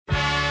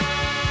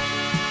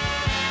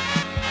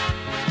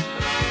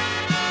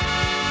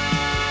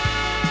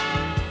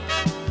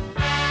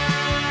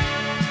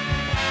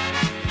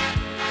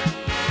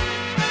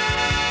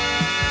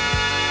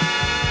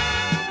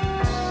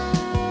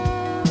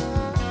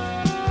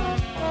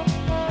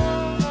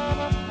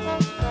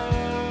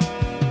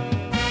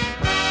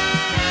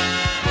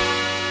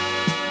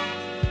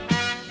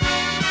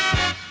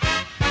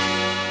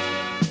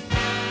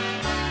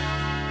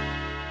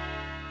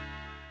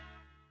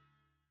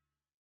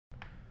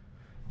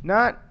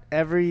Not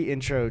every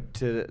intro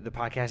to the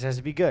podcast has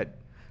to be good.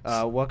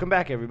 Welcome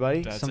back,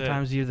 everybody.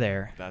 Sometimes you're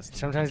there.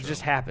 Sometimes it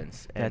just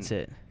happens. That's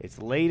it. It's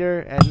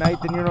later at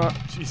night than you're normal.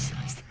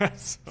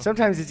 Jesus,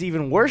 Sometimes it's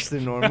even worse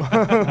than normal.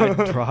 I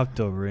dropped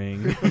a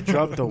ring. You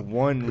dropped the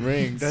one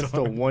ring. That's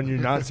the one you're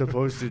not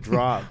supposed to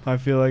drop. I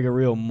feel like a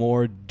real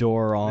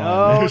Mordor.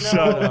 No,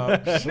 Shut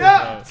up.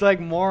 No. It's like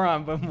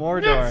moron, but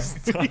Mordor.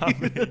 Stop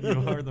it.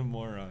 You are the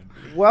moron.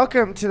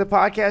 Welcome to the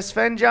podcast,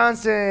 Sven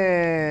Johnson.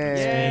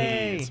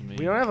 Yay. It's me.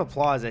 We don't have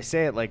applause. I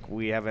say it like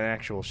we have an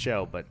actual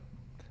show, but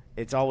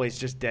it's always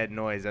just dead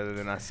noise other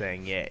than us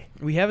saying yay.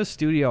 We have a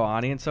studio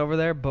audience over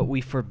there, but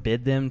we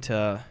forbid them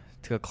to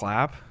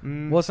clap.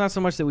 Well, it's not so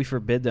much that we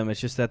forbid them.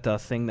 It's just that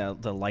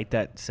the light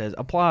that says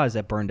applause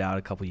that burned out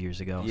a couple years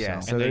ago. Yeah,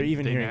 So. so And they're they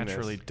even hearing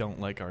naturally this. don't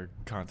like our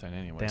content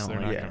anyway, They so don't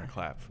they're like not it. going to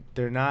clap.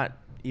 They're not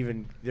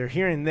even. They're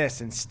hearing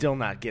this and still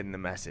not getting the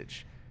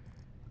message.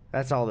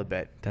 That's all the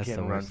bet. That's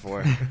getting the run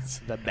worst.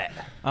 for. The bet.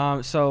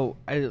 So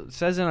it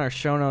says in our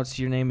show notes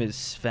your name is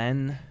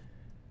Sven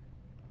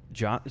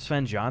Johnson?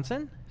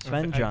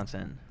 Sven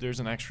Johnson. There's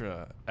an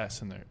extra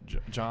S in there.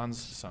 John's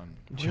son.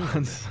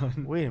 John's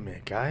son. Wait a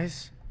minute,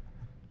 guys.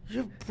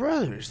 You're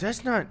brothers.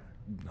 That's not.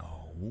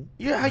 No.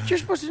 Yeah, you're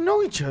supposed to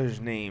know each other's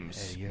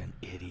names. Hey, you're an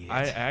idiot.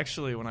 I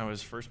actually, when I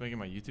was first making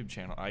my YouTube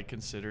channel, I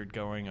considered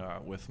going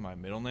with my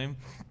middle name,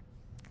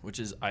 which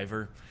is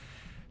Ivor.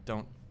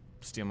 Don't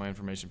steal my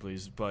information,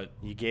 please. But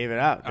You gave it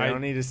out. I don't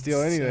need to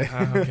steal anything.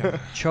 Okay.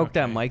 Choke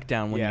that Okay. mic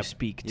down when Yeah, you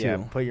speak, too. Yeah,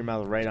 put your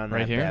mouth right on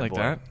Right that here, bad like boy.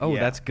 that? Oh, Yeah.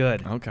 that's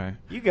good. Okay.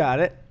 You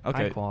got it.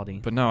 Okay. High quality.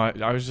 But no,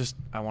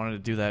 I wanted to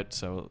do that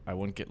so I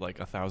wouldn't get like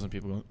 1,000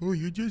 people going, "Oh,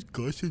 you're just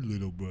Gus's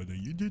little brother.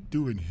 You're just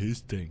doing his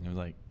thing." I was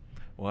like,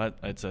 "What?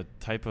 It's a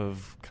type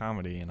of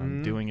comedy, and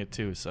I'm doing it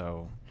too,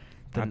 so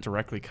not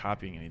directly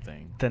copying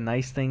anything." The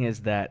nice thing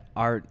is that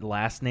our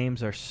last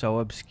names are so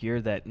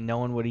obscure that no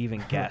one would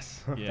even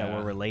guess that Yeah.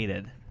 we're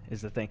related.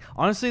 Is the thing.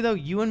 Honestly, though,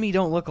 you and me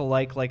don't look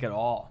alike like at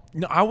all.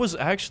 No, I was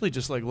actually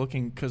just like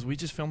looking because we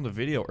just filmed a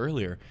video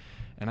earlier,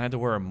 and I had to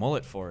wear a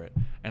mullet for it,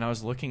 and I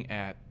was looking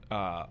at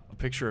a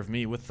picture of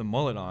me with the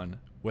mullet on,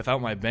 without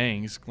my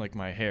bangs, like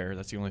my hair.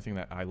 That's the only thing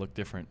that I look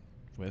different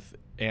with,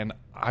 and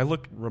I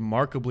look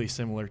remarkably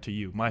similar to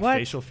you. My What?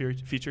 facial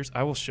features,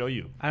 I will show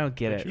you. I don't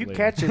get it. You later.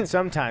 catch it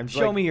sometimes.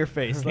 Show like- me your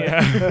face. Like,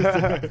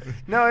 Yeah.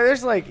 No,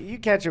 there's like you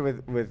catch it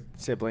with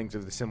siblings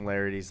of the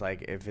similarities.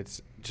 Like if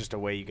it's just a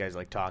way you guys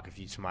like talk, if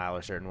you smile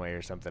a certain way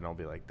or something, I'll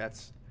be like,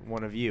 "That's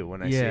one of you"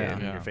 when I see Yeah. it in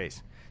Yeah. your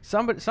face.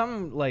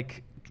 Something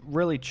like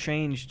really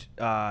changed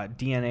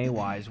DNA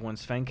wise when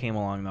Sven came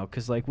along though,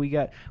 because like we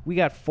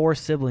got 4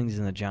 siblings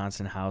in the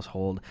Johnson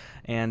household,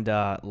 and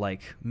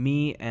like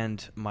me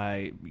and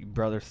my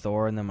brother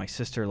Thor and then my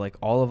sister, like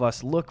all of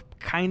us look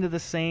kind of the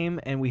same,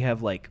 and we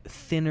have like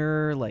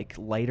thinner, like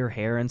lighter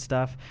hair and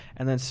stuff,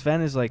 and then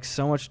Sven is like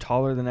so much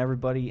taller than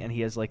everybody, and he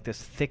has like this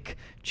thick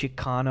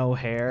Chicano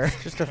hair.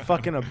 Just a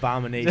fucking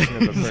abomination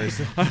of a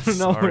person. I don't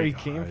know where Sorry, he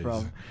came guys.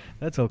 from.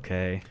 That's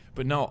okay.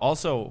 But no,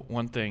 also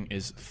one thing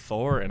is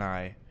Thor and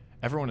I,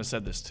 everyone has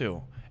said this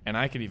too, and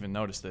I could even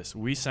notice this.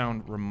 We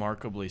sound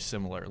remarkably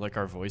similar. Like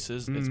our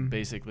voices, it's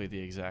basically the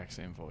exact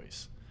same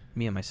voice.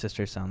 Me and my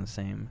sister sound the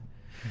same.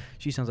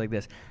 She sounds like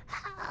this.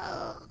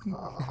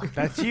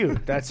 That's you.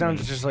 That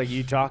sounds just like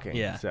you talking.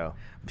 Yeah. So.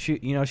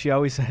 She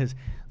always says,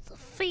 The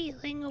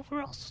feeling of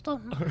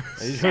Roston.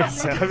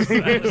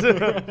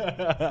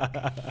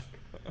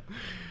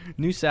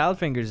 New Salad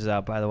Fingers is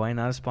out, by the way.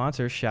 Not a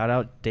sponsor. Shout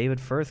out David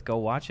Firth. Go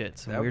watch it.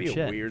 Some That would weird be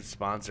shit. a weird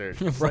sponsor.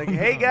 It's like,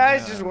 hey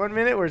guys, just 1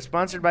 minute. We're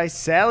sponsored by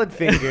Salad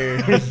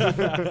Fingers.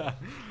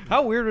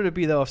 How weird would it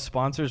be though if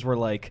sponsors were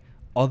like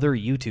other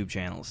YouTube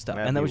channels stuff,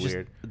 That'd and that be was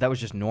weird. that was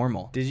just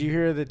normal. Did you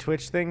hear the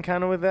Twitch thing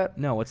kind of with that?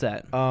 No, what's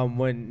that?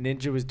 When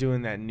Ninja was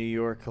doing that New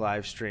York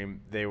live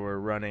stream, they were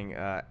running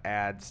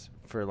ads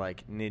for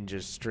like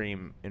Ninja's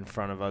stream in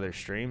front of other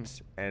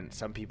streams, and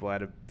some people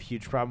had a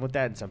huge problem with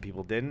that, and some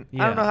people didn't. I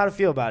Yeah. don't know how to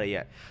feel about it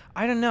yet.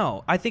 I don't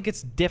know. I think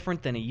it's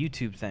different than a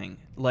YouTube thing.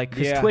 Like,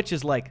 because Yeah. Twitch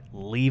is like,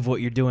 leave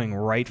what you're doing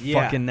right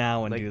fucking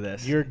now and Like, do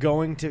this. You're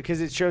going to, because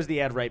it shows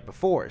the ad right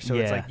before, so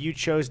it's Yeah. like you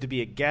chose to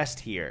be a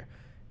guest here.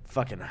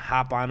 Fucking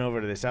hop on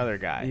over to this other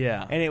guy.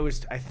 Yeah. And it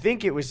was, I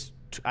think it was,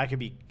 I could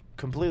be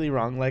completely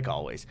wrong, like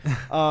always.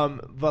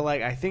 But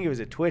like, I think it was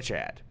a Twitch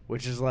ad,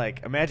 which is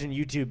like, imagine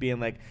YouTube being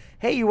like,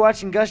 hey, you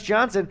watching Gus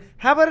Johnson?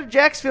 How about a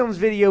Jax Films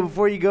video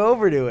before you go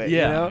over to it?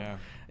 Yeah. You know? Yeah.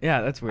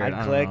 Yeah, that's weird.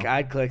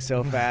 I'd click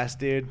so fast,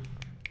 dude.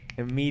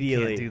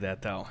 Immediately. Can't do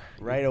that though.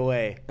 Right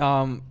away.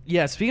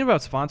 Yeah, speaking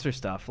about sponsor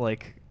stuff,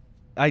 like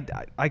I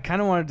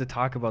kind of wanted to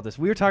talk about this.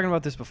 We were talking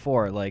about this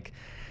before, like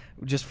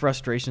just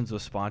frustrations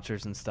with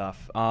sponsors and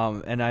stuff.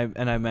 And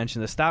I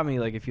mentioned this. Stop me,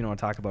 like if you don't want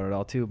to talk about it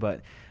all too.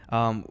 But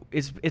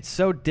It's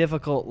so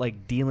difficult,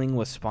 like, dealing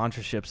with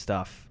sponsorship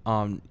stuff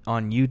on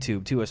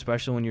YouTube too,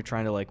 especially when you're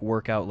trying to like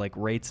work out like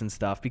rates and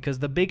stuff. Because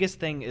the biggest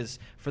thing is,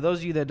 for those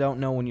of you that don't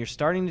know, when you're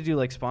starting to do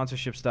like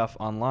sponsorship stuff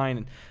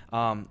online,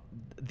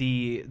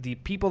 the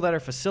people that are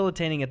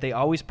facilitating it, they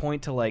always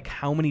point to like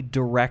how many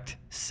direct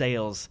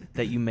sales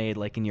that you made,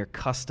 like in your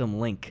custom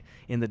link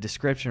in the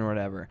description or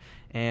whatever.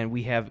 And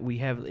we have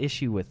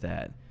issue with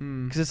that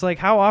because it's like,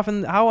 how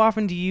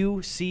often do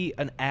you see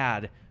an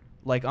ad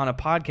like on a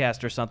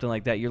podcast or something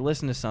like that? You're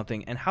listening to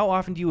something, and how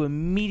often do you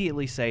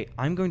immediately say,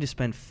 I'm going to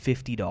spend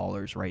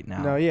 $50 right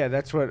now? No, yeah,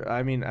 that's what,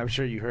 I mean, I'm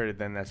sure you heard it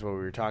then. That's what we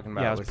were talking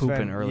about. Yeah, I was with pooping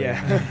Sven. earlier.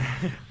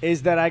 Yeah.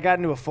 Is that I got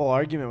into a full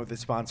argument with the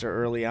sponsor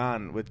early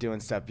on with doing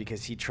stuff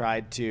because he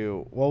tried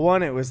to, well,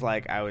 one, it was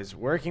like I was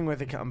working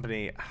with a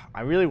company.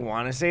 I really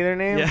want to say their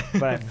name,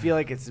 but I feel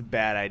like it's a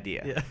bad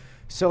idea. Yeah.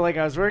 So, like,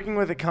 I was working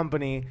with a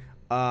company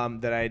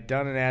that I had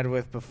done an ad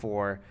with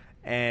before,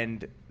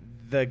 and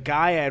the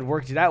guy I had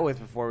worked it out with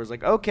before was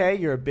like, okay,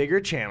 you're a bigger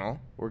channel.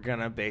 We're going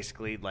to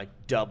basically like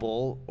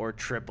double or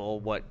triple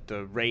what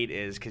the rate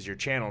is because your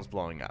channel's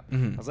blowing up.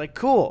 I was like,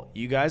 cool.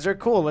 You guys are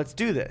cool. Let's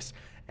do this.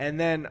 And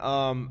then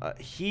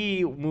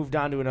he moved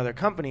on to another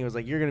company. He was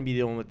like, you're going to be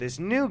dealing with this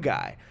new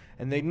guy.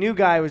 And the new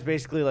guy was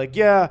basically like,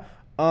 yeah,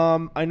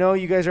 I know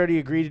you guys already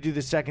agreed to do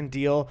the second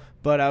deal,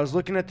 but I was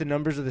looking at the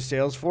numbers of the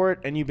sales for it,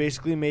 and you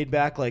basically made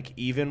back like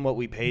even what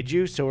we paid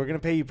you. So we're going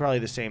to pay you probably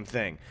the same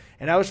thing.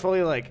 And I was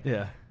fully like,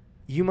 Yeah.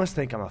 You must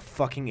think I'm a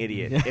fucking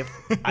idiot if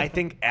I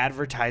think an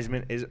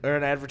advertisement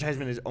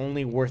is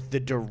only worth the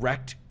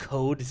direct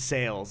code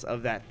sales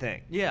of that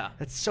thing. Yeah.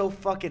 That's so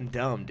fucking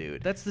dumb,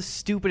 dude. That's the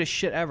stupidest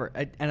shit ever.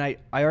 I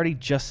already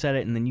just said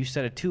it, and then you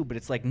said it too, but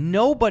it's like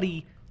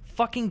nobody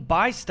fucking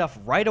buy stuff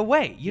right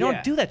away. You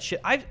don't do that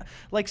shit. I've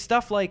like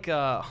stuff like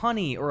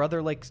Honey or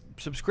other like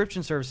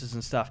subscription services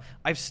and stuff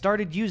I've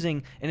started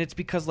using, and it's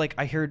because like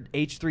I heard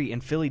H3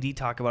 and Philly D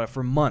talk about it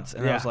for months,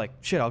 and I was like,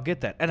 shit, I'll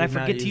get that, and I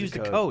forget to use the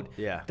code.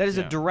 Yeah, that is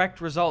a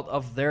direct result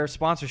of their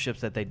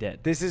sponsorships that they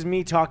did. This is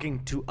me talking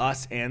to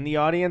us and the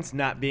audience,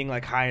 not being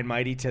like high and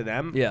mighty to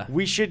them. Yeah,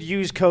 we should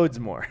use codes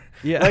more.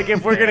 Yeah, like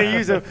if we're gonna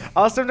use them,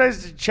 I'll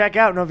sometimes check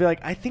out and I'll be like,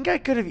 I think I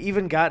could have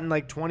even gotten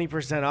like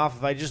 20% off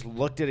if I just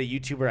looked at a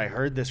YouTuber I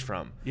heard this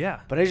from. Yeah,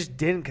 but I just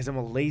didn't because I'm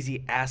a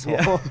lazy asshole.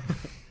 Yeah.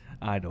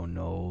 I don't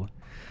know.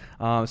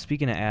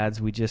 Speaking of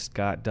ads, we just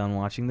got done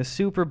watching the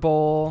Super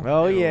Bowl.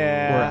 Oh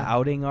yeah, we're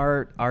outing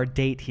our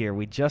date here.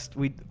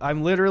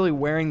 I'm literally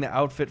wearing the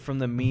outfit from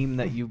the meme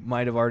that you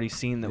might have already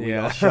seen that we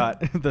all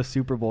shot the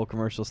Super Bowl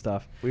commercial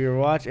stuff. We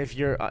were if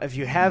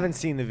you haven't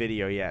seen the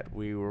video yet,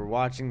 we were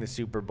watching the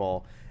Super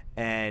Bowl,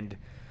 and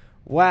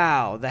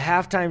wow, the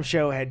halftime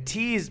show had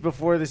teased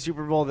before the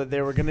Super Bowl that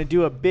they were going to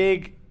do a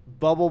big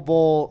Bubble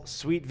Bowl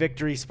Sweet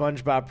Victory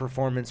SpongeBob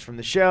performance from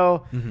the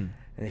show. And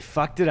they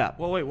fucked it up.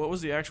 Well, wait, what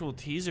was the actual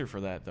teaser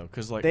for that, though?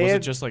 Because, like, was it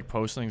just, like,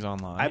 postings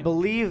online? I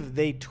believe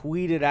they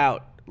tweeted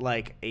out,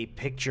 like, a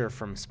picture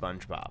from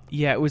SpongeBob.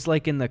 Yeah, it was,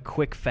 like, in the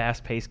quick,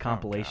 fast-paced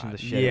compilation of the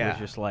shit. Yeah. It was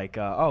just like,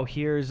 oh,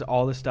 here's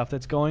all the stuff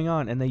that's going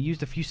on. And they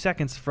used a few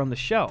seconds from the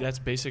show. That's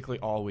basically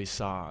all we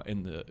saw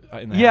in the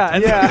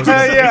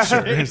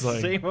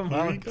Same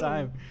amount of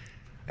time.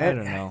 I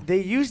don't know.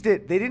 They used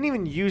it. They didn't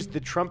even use the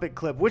trumpet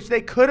clip, which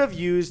they could have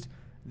used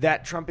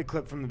that trumpet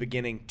clip from the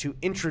beginning to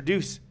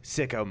introduce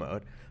Sicko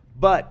Mode,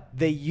 but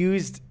they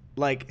used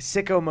like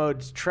Sicko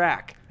Mode's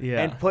track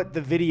and put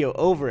the video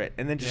over it,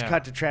 and then just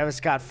cut to Travis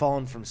Scott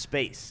falling from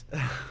space.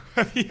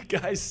 Have you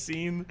guys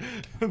seen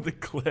the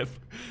clip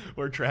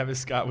where Travis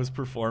Scott was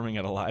performing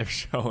at a live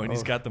show, and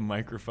he's got the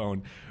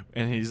microphone,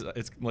 and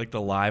it's like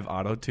the live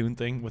auto-tune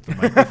thing with the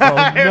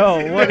microphone?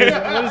 No, what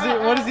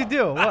does he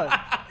do? What?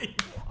 He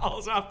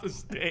falls off the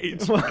stage.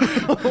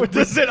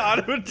 Does it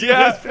auto-tune?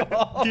 Yeah.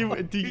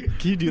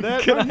 Can you do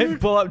that? Can I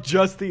pull up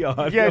just the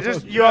audio? Yeah,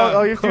 just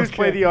all you have to do is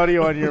play the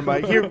audio on your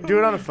mic. Here, do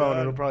it on a phone.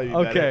 It'll probably be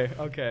better.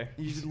 Okay.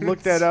 You just look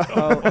that up.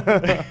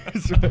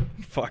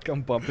 Fuck,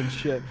 I'm bumping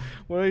shit.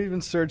 What do I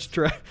even search?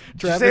 Travis.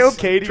 Say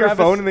okay to your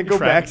phone and then go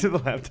back to the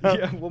laptop.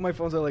 Yeah, well, my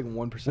phone's at like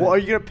 1%. Well, are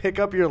you gonna pick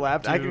up your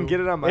laptop? I can get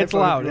it on my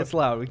phone. It's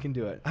loud. We can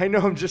do it. I know.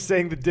 I'm just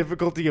saying the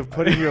difficulty of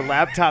putting your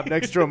laptop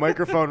next to a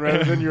microphone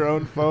rather than your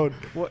own phone.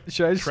 What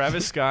should I?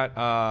 Travis Scott.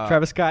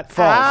 Travis Scott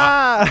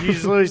falls. You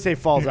just literally say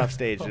falls off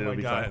stage. And it'll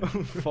be fine.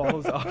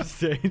 Falls off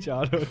stage.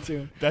 Auto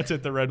tune. That's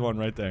it. The red one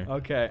right there.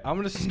 Okay, I'm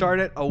gonna start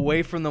it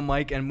away from the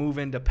mic and move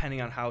in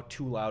depending on how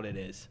too loud it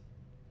is.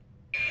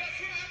 Yeah.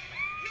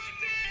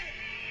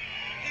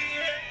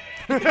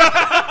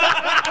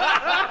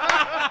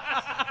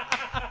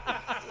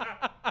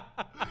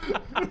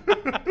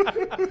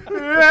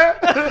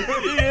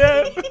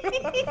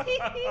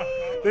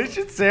 They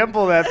should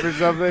sample that for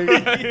something.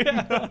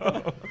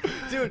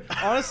 Dude,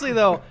 honestly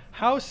though,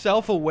 how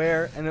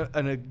self-aware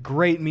and a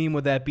great meme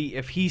would that be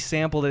if he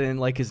sampled it in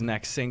like his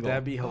next single?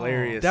 That'd be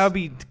hilarious. That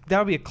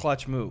would be a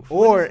clutch move.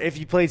 Or if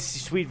you played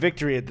Sweet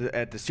Victory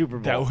at the Super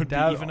Bowl. That would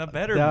be even a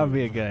better That move. would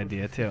be a good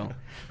idea too.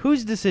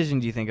 Whose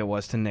decision do you think it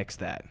was to nix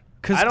that?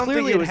 'Cause I don't think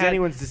clearly it it was had-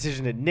 anyone's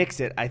decision to nix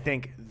it. I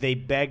think they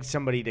begged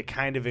somebody to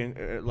kind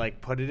of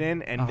like put it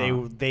in, and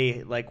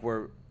they like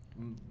were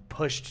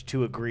pushed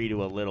to agree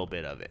to a little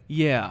bit of it.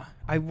 Yeah,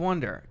 I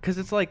wonder because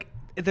it's like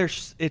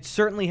it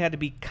certainly had to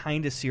be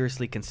kind of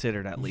seriously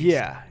considered at least.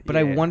 Yeah, but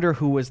I yeah. wonder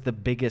who was the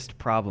biggest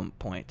problem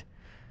point.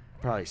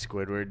 Probably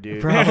Squidward, dude.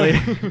 Probably.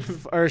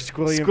 Or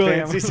Squilliam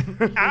Squilliam.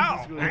 Fancies.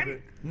 Ow!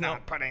 I'm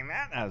not putting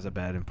that. That was a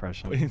bad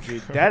impression.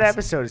 Dude, that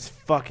episode is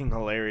fucking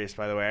hilarious,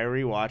 by the way. I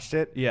rewatched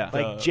it. Yeah.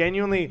 Like,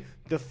 genuinely,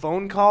 the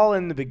phone call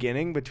in the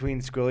beginning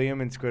between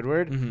Squilliam and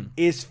Squidward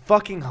is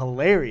fucking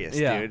hilarious,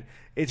 Yeah. dude.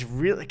 It's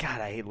really...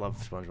 God, I love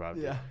SpongeBob.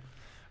 Dude. Yeah.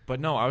 But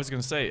no, I was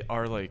gonna say,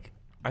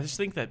 I just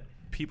think that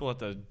people at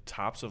the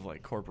tops of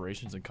like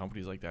corporations and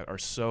companies like that are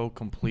so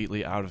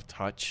completely out of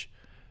touch.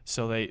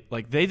 So they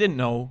didn't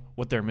know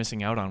what they're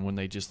missing out on when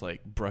they just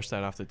like brush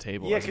that off the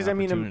table. Yeah, as an because I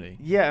mean, opportunity.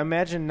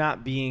 imagine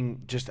not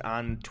being just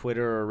on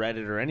Twitter or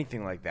Reddit or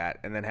anything like that,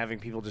 and then having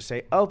people just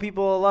say, "Oh,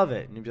 people will love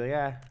it," and you'd be like,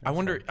 "Yeah." I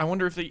wonder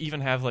if they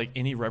even have like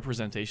any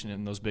representation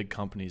in those big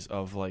companies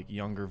of like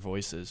younger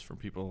voices for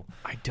people.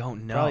 I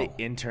don't know. Probably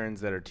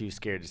interns that are too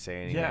scared to say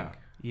anything. Yeah,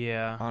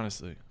 Yeah.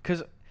 honestly.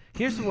 Because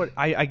here's what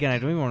I don't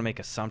even want to make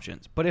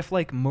assumptions, but if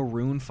like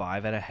Maroon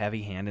 5 had a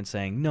heavy hand in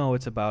saying no,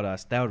 it's about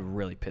us, that would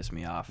really piss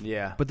me off.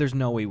 Yeah. But there's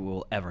no way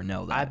we'll ever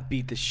know that. I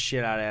beat the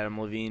shit out of Adam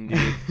Levine,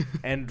 dude,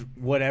 and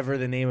whatever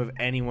the name of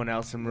anyone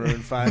else in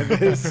Maroon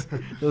 5 is.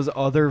 Those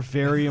other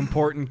very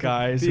important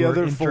guys The who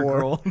other are four.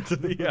 integral to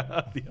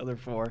the other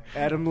four.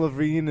 Adam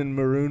Levine and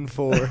Maroon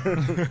 4.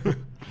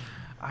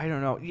 I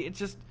don't know. It's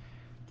just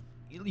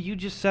you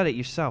just said it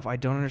yourself. I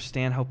don't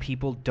understand how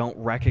people don't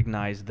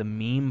recognize the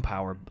meme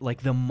power,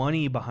 like the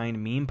money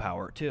behind meme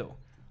power too.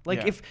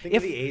 Like Yeah. if Think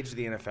of the age of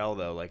the NFL,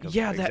 though. Like, of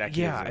executives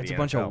of it's the a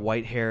bunch NFL. of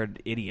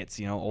white-haired idiots,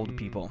 old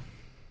people.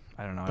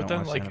 I don't know. But I then,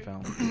 don't watch like, the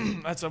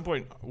NFL. at some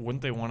point,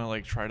 wouldn't they want to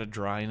like try to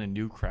draw in a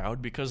new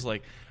crowd? Because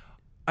like,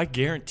 I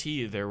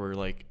guarantee there were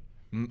like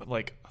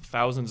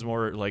thousands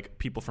more like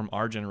people from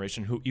our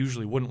generation who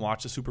usually wouldn't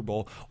watch the Super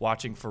Bowl,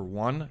 watching for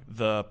one,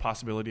 the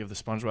possibility of the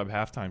SpongeBob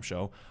halftime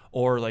show,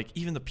 or like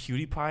even the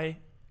PewDiePie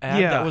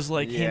ad that was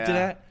like hinted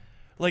Yeah. at.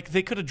 Like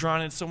they could have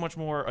drawn in so much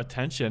more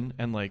attention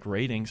and like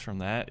ratings from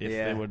that if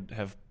Yeah. they would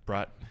have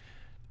brought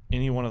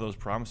any one of those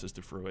promises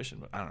to fruition.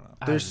 But I don't know.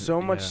 There's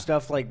so much yeah.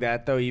 stuff like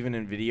that, though, even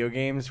in video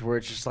games, where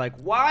it's just like,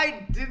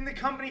 why didn't the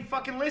company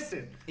fucking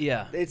listen?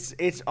 Yeah. It's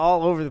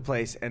all over the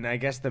place, and I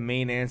guess the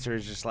main answer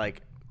is just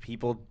like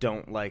people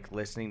don't like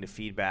listening to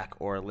feedback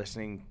or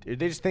listening. They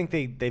just think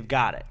they've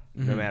got it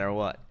no matter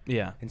what.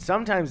 Yeah. And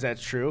sometimes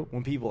that's true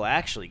when people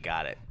actually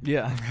got it,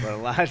 Yeah. but a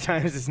lot of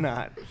times it's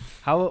not.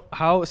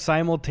 How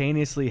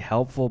simultaneously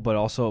helpful but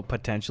also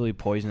potentially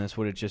poisonous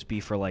would it just be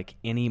for like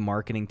any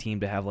marketing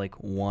team to have like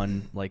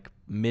one like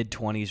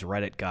mid-20s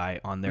Reddit guy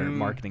on their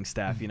marketing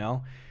staff,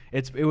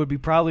 It would be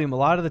probably a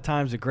lot of the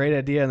times a great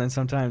idea, and then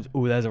sometimes,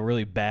 ooh, that's a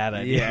really bad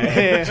idea.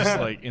 Yeah. Just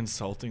like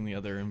insulting the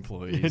other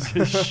employees.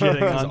 Just shitting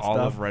Because on all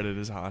stuff. of Reddit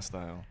is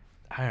hostile.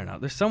 I don't know.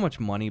 There's so much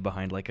money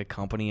behind like a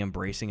company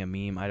embracing a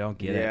meme. I don't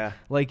get Yeah. it.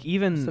 Like It's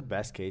even the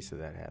best case of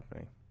that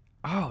happening.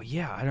 oh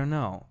yeah, I don't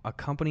know. A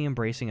company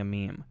embracing a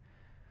meme.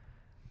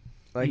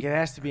 Like, it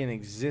has to be an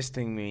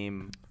existing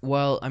meme.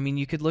 Well, I mean,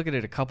 you could look at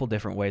it a couple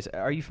different ways.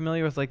 Are you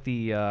familiar with like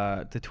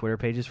the Twitter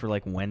pages for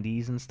like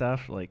Wendy's and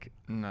stuff? Like,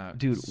 Not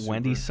dude, super.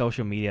 Wendy's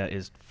social media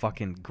is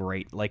fucking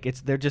great. Like,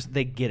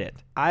 they get it.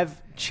 I've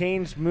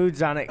changed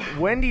moods on it.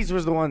 Wendy's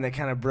was the one that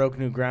kind of broke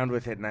new ground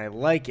with it, and I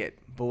like it.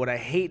 But what I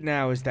hate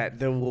now is that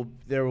there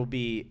will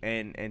be,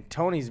 and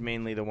Tony's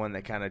mainly the one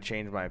that kind of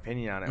changed my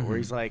opinion on it, where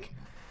he's like,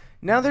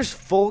 now there's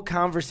full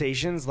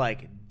conversations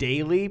like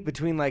daily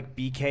between like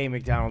BK,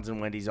 McDonald's, and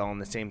Wendy's all in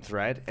the same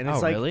thread, and it's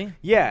Oh, like, really?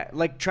 yeah,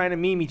 like trying to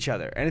meme each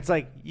other, and it's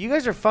like, you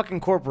guys are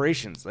fucking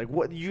corporations. Like,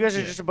 what? You guys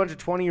are just a bunch of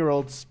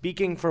 20-year-olds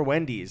speaking for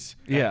Wendy's.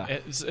 Yeah.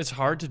 It's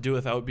hard to do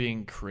without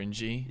being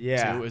cringy,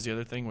 Yeah. too, is the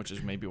other thing, which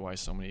is maybe why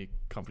so many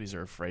companies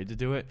are afraid to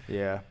do it.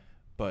 Yeah.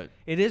 But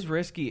It is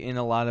risky in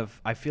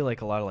I feel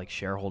like a lot of like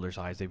shareholders'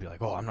 eyes. They'd be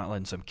like, "Oh, I'm not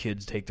letting some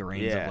kids take the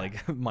reins Yeah. of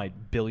like my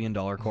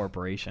billion-dollar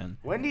corporation."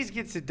 Wendy's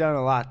gets it done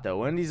a lot, though.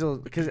 Wendy's will,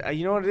 because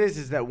you know what it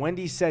is that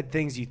Wendy's said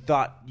things you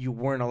thought you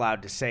weren't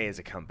allowed to say as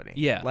a company.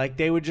 Yeah. Like,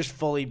 they would just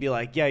fully be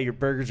like, yeah, your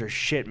burgers are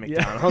shit,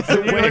 McDonald's.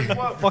 And you're like,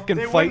 "Whoa." Fucking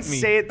they fight wouldn't me.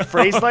 say it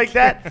phrased like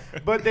that,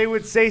 but they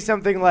would say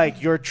something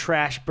like, your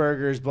trash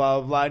burgers, blah,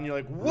 blah, blah. And you're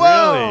like,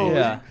 whoa. Really?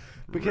 Yeah.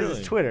 Because Really?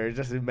 it's Twitter. It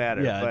doesn't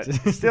matter. Yeah, But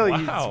it's- still,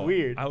 wow, it's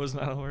weird. I was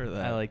not aware of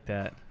that. I like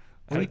that.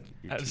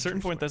 At a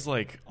certain point, that's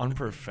like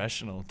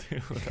unprofessional,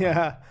 too.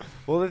 Yeah.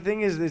 Well, the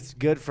thing is, it's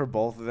good for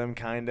both of them,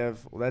 kind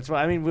of. That's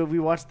why, I mean, we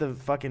watched the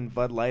fucking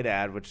Bud Light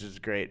ad, which is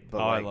great. But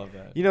Oh, I like, love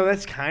that. You know,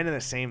 that's kind of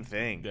the same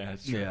thing. Yeah,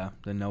 it's true. Yeah,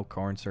 the no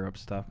corn syrup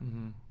stuff.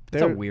 Mm-hmm. It's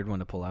a There- weird one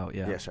to pull out.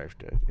 Yeah. Yeah, sorry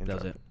to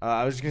interrupt. it.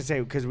 I was just going to say,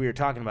 because we were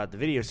talking about the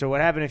video. So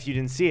what happened if you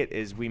didn't see it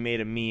is we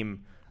made a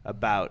meme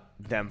about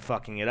them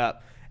fucking it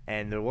up.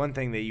 And the one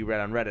thing that you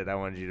read on Reddit, I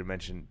wanted you to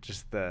mention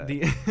just the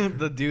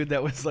The dude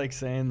that was like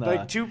saying the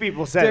like two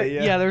people said it.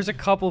 Yeah. there's a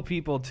couple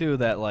people too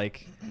that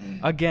like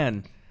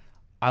again,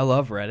 I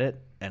love Reddit.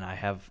 and I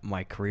have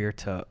my career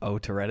to owe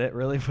to Reddit,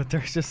 really, but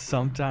there's just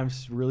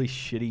sometimes really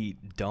shitty,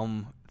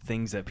 dumb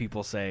things that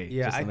people say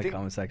just in the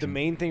comment section. The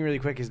main thing really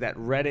quick is that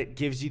Reddit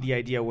gives you the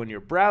idea when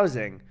you're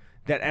browsing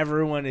that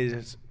everyone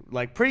is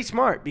like pretty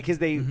smart because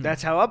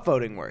that's how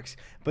upvoting works.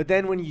 But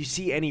then when you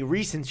see any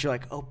recents, you're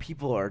like, oh,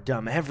 people are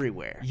dumb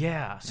everywhere.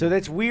 Yeah. So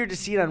that's weird to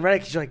see it on Reddit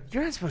because you're like,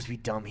 you're not supposed to be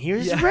dumb here.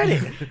 This is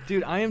Reddit.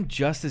 Dude, I am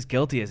just as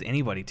guilty as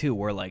anybody, too,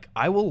 where, like,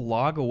 I will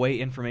log away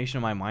information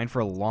in my mind for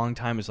a long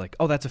time as, like,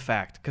 oh, that's a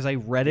fact because I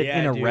read it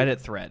in a Reddit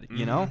thread,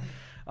 you know?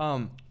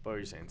 What were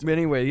you saying? But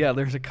anyway, yeah,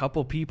 there's a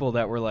couple people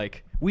that were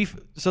like,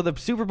 so the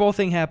Super Bowl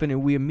thing happened,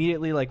 and we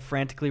immediately, like,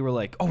 frantically were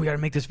like, oh, we got to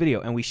make this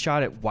video. And we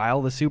shot it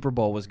while the Super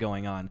Bowl was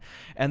going on.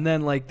 And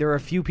then, like, there are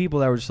a few people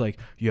that were just like,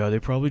 yeah, they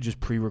probably just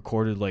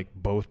pre-recorded, like,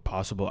 both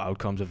possible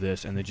outcomes of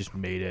this, and they just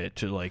made it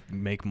to, like,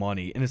 make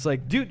money. And it's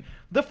like, dude,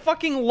 the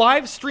fucking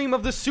live stream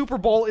of the Super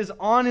Bowl is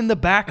on in the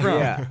background.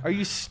 Yeah. Are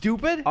you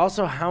stupid?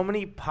 Also, how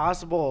many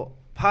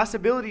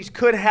possibilities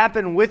could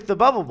happen with the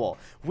bubble bowl?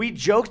 We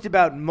joked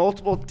about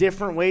multiple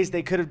different ways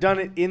they could have done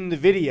it in the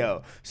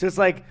video. So it's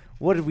like,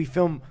 what did we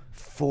film?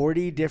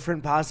 40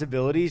 different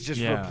possibilities just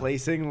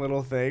replacing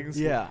little things.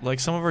 Yeah. Like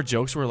some of our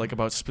jokes were like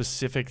about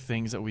specific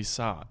things that we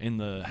saw in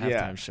the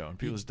halftime show, and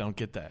people just don't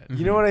get that.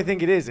 You know what I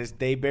think it is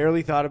they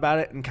barely thought about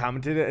it and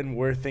commented it, and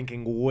we're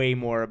thinking way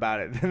more about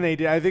it than they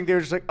did. I think they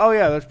were just like, oh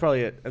yeah, that's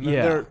probably it. And then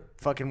they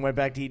fucking went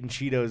back to eating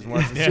Cheetos and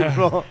watching the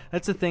Super Bowl.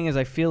 That's the thing is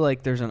I feel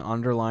like there's an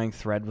underlying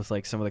thread with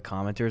like some of the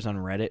commenters on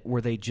Reddit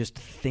where they just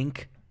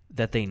think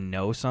that they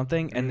know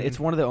something, and it's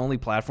one of the only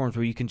platforms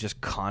where you can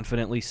just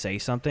confidently say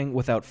something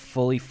without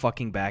fully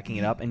fucking backing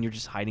it up, and you're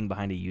just hiding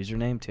behind a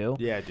username too.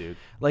 Yeah, dude.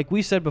 Like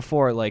we said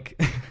before,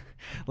 like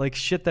like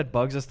shit that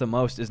bugs us the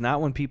most is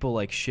not when people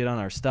like shit on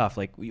our stuff.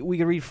 Like we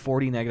could read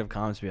 40 negative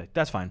comments and be like,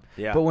 that's fine.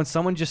 Yeah. But when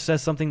someone just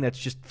says something that's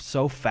just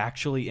so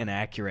factually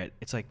inaccurate,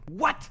 it's like,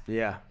 what?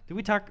 Yeah. Did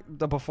we talk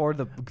before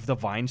the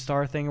Vine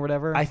Star thing or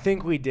whatever? I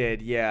think we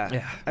did, yeah.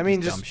 Yeah, I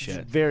mean, just just dumb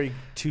shit. very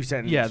 2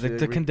 sentences. Yeah,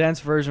 the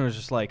condensed version was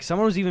just like,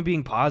 someone was even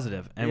being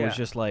positive and was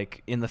just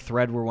like, in the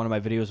thread where one of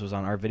my videos was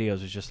on, our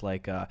videos was just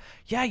like,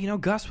 yeah, you know,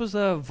 Gus was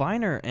a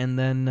Viner, and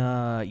then,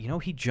 you know,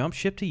 he jumped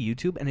ship to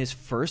YouTube, and his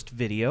first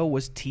video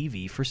was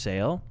TV for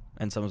sale.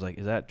 And someone's like,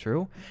 is that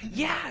true?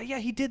 Yeah,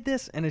 he did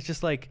this. And it's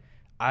just like,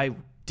 I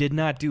did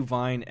not do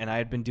Vine, and I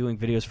had been doing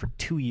videos for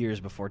 2 years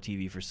before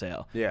TV for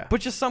sale. Yeah.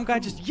 But just some guy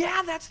just,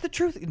 that's the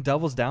truth, and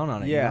doubles down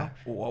on it. Yeah.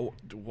 You know?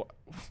 Whoa.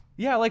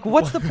 Yeah, like,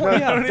 what's the point?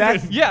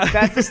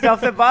 That's the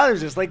stuff that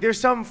bothers us. Like, there's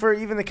some for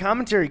even the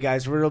commentary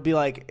guys where it'll be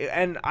like,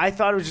 and I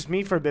thought it was just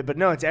me for a bit, but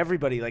no, it's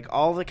everybody. Like,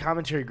 all the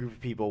commentary group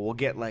of people will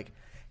get like,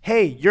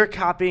 hey, you're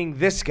copying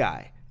this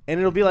guy. And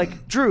it'll be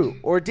like Drew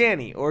or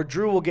Danny, or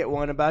Drew will get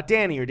one about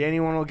Danny, or Danny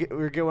will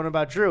get one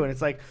about Drew. And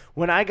it's like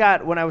when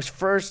I was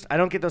first, I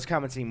don't get those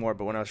comments anymore,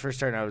 but when I was first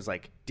starting, I was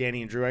like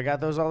Danny and Drew. I got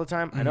those all the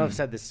time. Mm-hmm. I know I've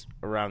said this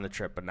around the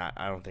trip, but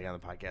I don't think on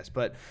the podcast.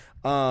 But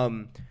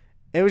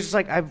it was just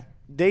like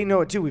they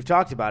know it too. We've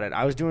talked about it.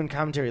 I was doing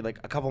commentary like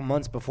a couple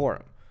months before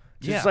them.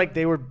 Just like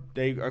they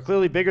are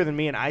clearly bigger than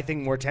me, and I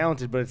think more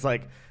talented. But it's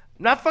like,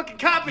 not fucking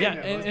copying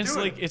them. And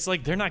it's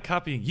like they're not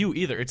copying you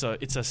either. It's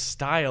a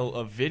style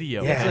of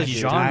video. Yeah, it's a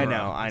genre.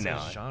 I know.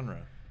 It's a genre.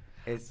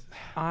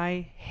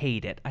 I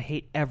hate it. I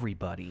hate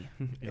everybody.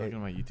 You looking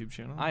at my YouTube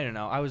channel? I don't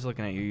know. I was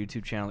looking at your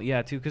YouTube channel.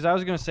 Yeah, too, because I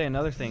was going to say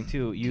another thing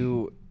too.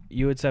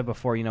 You had said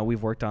before, you know,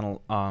 we've worked on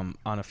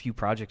a few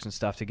projects and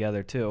stuff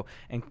together too,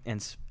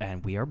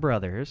 and we are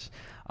brothers.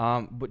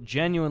 But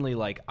genuinely,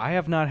 like, I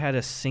have not had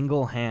a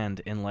single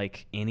hand in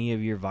like any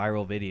of your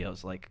viral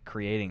videos, like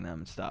creating them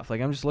and stuff.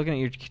 Like, I'm just looking at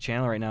your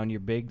channel right now, and your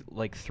big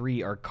like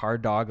 3 are Car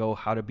Doggo,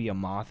 How to Be a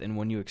Moth, and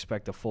When You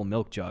Expect a Full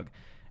Milk Jug.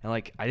 And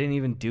like, I didn't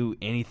even do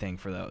anything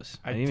for those.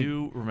 I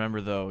do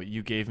remember though,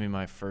 you gave me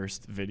my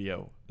first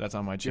video. That's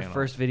on my channel. Your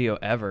first video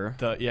ever.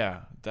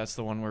 That's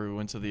the one where we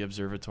went to the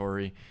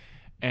observatory.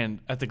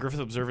 And at the Griffith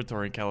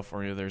Observatory in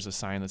California, there's a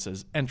sign that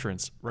says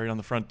entrance right on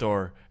the front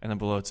door, and then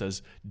below it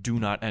says do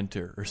not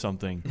enter or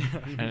something.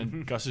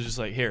 And Gus is just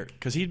like, here,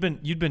 because you'd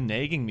been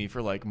nagging me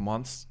for like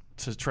months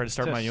to try to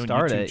start my own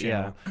YouTube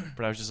channel. Yeah.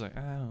 But I was just like,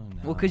 I don't know.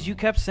 Well, because you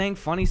kept saying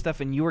funny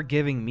stuff and you were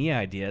giving me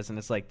ideas, and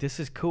it's like, this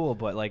is cool,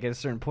 but like at a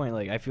certain point,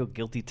 like I feel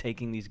guilty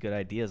taking these good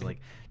ideas. Like,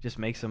 just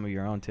make some of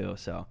your own too.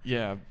 So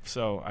yeah.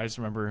 So I just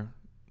remember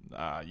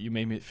you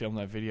made me film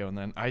that video, and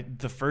then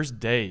the first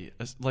day,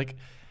 like,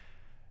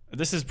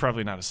 this is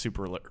probably not a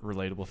super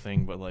relatable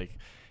thing, but like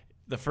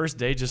the first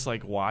day, just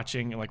like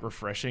watching and like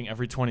refreshing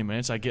every 20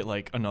 minutes, I get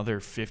like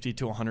another 50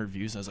 to 100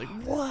 views. And I was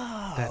like,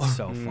 whoa, that's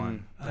so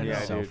fun.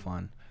 That's so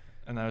fun.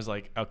 And I was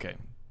like, okay,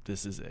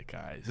 this is it,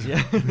 guys.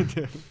 Yeah.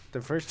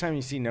 The first time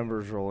you see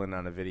numbers roll in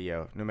on a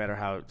video, no matter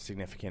how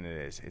significant it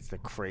is, it's the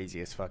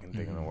craziest fucking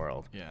thing in the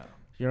world. Yeah.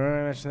 You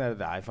remember I mentioned that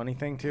the iFunny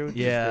thing too?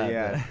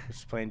 Yeah.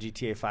 Just playing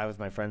GTA 5 with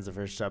my friends, the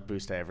first sub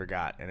boost I ever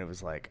got, and it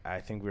was like, I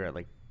think we were at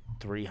like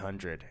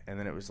 300, and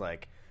then it was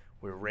like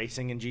we were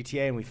racing in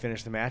GTA and we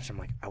finished the match. I'm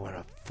like, I went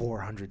up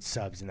 400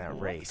 subs in that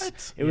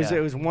race. It Yeah.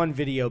 was one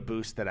video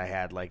boost that I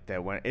had like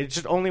that went. It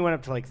just only went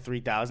up to like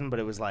 3,000, but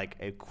it was like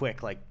a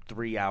quick like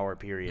 3-hour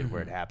period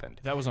where it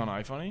happened. That was on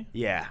iFunny?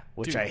 Yeah,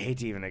 which Dude. I hate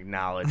to even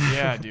acknowledge.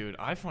 Yeah, dude.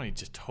 iFunny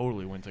just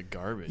totally went to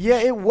garbage. Yeah,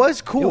 it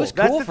was cool. It was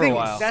That's cool the for a thing.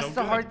 while. That's So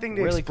the good. hard thing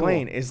to Really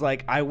explain. cool. Is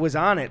like I was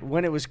on it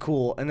when it was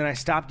cool, and then I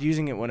stopped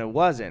using it when it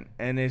wasn't.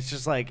 And it's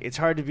just like it's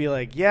hard to be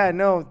like, yeah,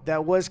 no,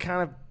 that was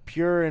kind of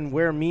pure and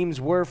where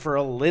memes were for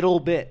a little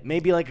bit,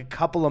 maybe like a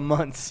couple of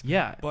months.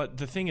 Yeah. But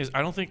the thing is,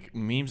 I don't think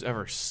memes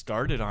ever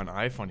started on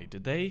iFunny,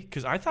 did they?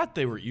 Because I thought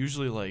they were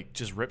usually like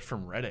just ripped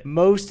from Reddit.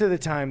 Most of the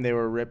time they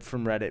were ripped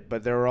from Reddit,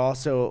 but there were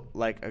also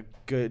like a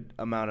good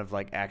amount of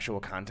like actual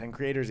content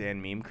creators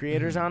and meme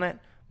creators on it.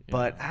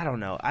 But I don't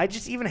know. I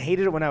just even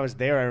hated it when I was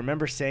there. I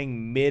remember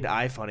saying mid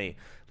iFunny,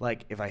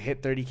 like if I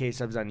hit 30K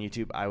subs on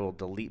YouTube, I will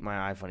delete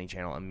my iFunny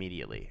channel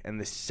immediately. And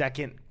the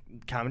second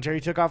commentary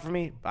took off for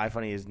me,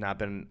 iFunny has not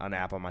been an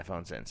app on my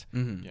phone since.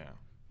 Yeah.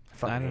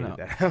 Fucking I don't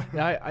hated know.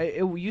 that.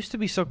 It used to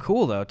be so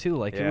cool though too.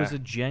 Like it Yeah. was a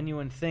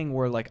genuine thing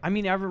where like I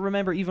mean I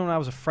remember even when I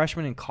was a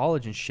freshman in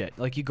college and shit.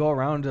 Like you go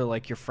around to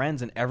like your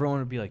friends and everyone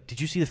would be like, "Did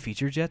you see the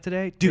features yet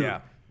today, dude?" Yeah.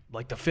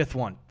 Like the 5th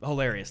one,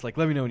 hilarious. Like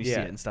let me know when you see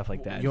Yeah. it and stuff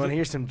like that. You want to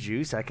hear some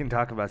juice? I can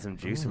talk about some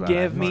juice about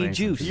Give iFunny. me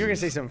juice. You're going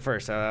to say something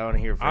first. So I want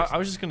to hear first. I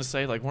was just going to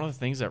say, like, one of the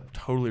things that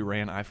totally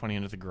ran iFunny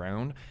into the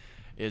ground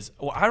is,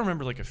 well, I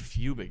remember, like, a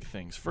few big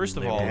things. First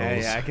of all,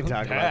 yeah, I can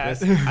talk about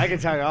this. I can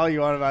talk all you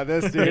want about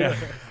this, dude. Yeah.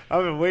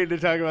 I've been waiting to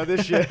talk about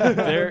this shit.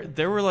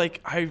 there were, like,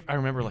 I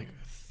remember, like,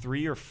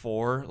 3 or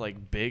 4,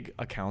 like, big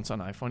accounts on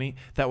iFunny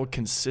that would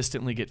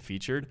consistently get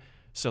featured.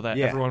 So that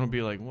Yeah. everyone would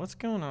be like, what's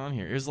going on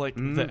here? It was like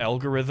the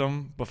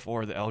algorithm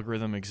before the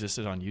algorithm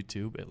existed on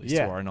YouTube, at least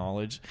Yeah. to our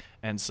knowledge.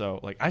 And so,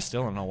 like, I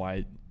still don't know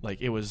why. Like,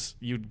 it was,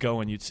 you'd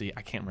go and you'd see,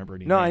 I can't remember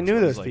any No, names, I knew but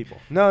it those was like, people.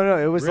 No,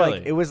 it was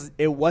like Really?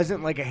 it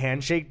wasn't like a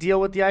handshake deal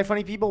with the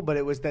iFunny people, but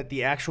it was that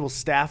the actual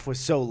staff was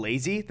so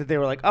lazy that they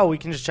were like, "Oh, we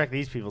can just check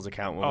these people's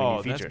account when we Oh,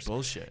 need features." that's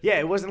bullshit. Yeah,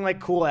 it wasn't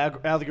like cool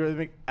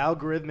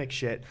algorithmic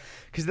shit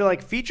because the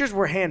like features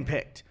were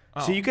handpicked.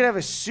 So Oh. you could have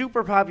a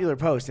super popular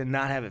post and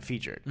not have it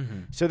featured.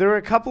 So there were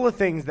a couple of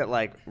things that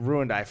like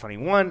ruined iFunny.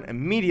 One,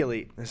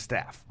 immediately the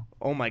staff.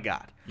 Oh my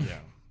god. Yeah.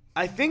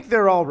 I think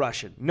they're all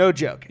Russian, no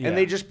joke. Yeah. And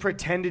they just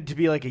pretended to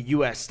be like a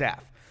U.S.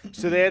 staff.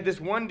 So they had this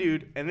one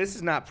dude, and this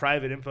is not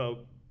private info,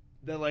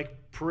 that like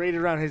paraded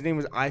around. His name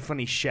was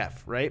iFunny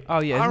Chef, right?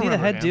 Oh yeah, I isn't he the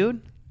remember head him.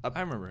 dude? I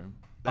remember him.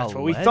 That's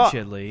what we thought.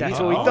 Allegedly. That's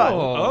what we thought.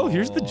 Oh,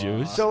 here's the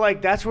juice. So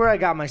like that's where I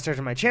got my start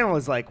on my channel.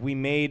 Is like we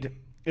made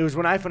it was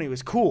when iFunny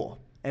was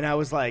cool, and I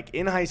was like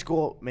in high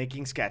school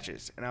making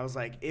sketches, and I was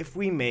like, if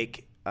we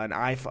make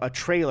a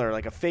trailer,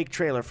 like a fake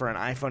trailer for an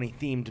iFunny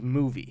themed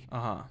movie,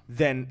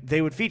 then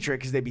they would feature it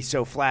because they'd be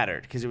so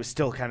flattered because it was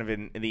still kind of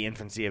in the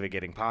infancy of it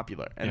getting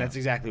popular, and Yeah. that's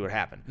exactly what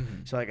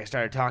happened. So like I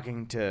started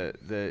talking to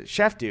the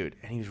chef dude,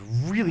 and he was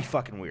really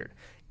fucking weird.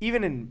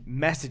 Even in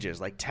messages,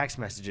 like text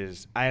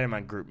messages, I had him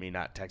on GroupMe,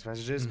 not text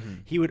messages.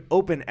 He would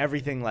open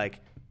everything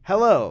like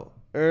 "hello"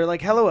 or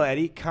like "hello,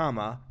 Eddie,"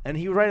 comma, and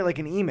he would write it like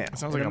an email. It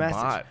sounds in like a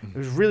message. bot. It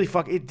was really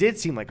It did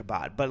seem like a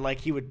bot, but like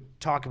he would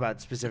talk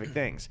about specific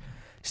things.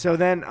 So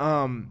then,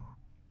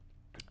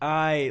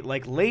 I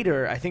like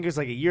later. I think it was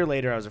like a year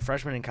later. I was a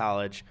freshman in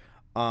college,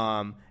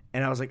 and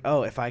I was like,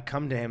 oh, if I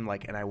come to him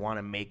like, and I want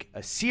to make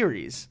a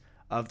series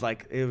of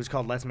like, it was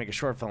called Let's Make a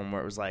Short Film,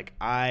 where it was like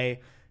I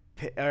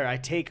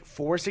take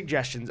 4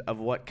 suggestions of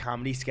what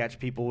comedy sketch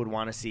people would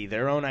want to see,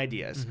 their own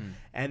ideas,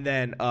 and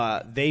then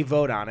they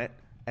vote on it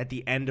at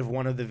the end of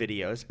one of the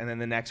videos, and then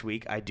the next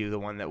week I do the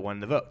one that won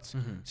the votes.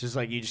 So it's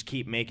like you just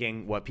keep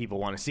making what people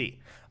want to see.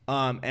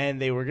 And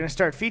they were going to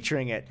start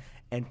featuring it,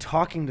 and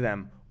talking to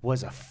them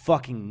was a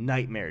fucking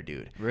nightmare,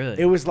 dude. Really?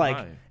 It was like,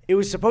 Why? it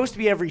was supposed to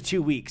be every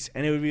 2 weeks,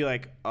 and it would be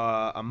like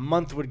a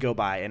month would go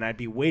by, and I'd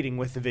be waiting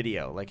with the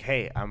video. Like,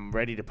 hey, I'm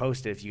ready to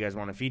post it if you guys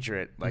want to feature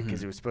it, like,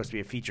 because it was supposed to be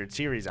a featured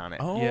series on it.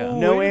 Oh, Yeah.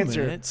 No wait a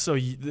answer. minute. So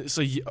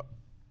you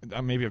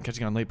maybe I'm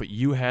catching on late, but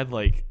you had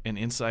like an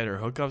insider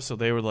hookup, so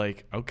they were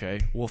like, okay,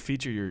 we'll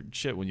feature your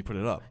shit when you put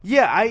it up.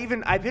 Yeah,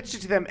 I pitched it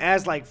to them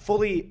as like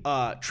fully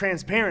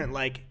transparent,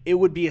 like it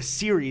would be a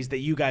series that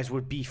you guys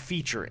would be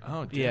featuring.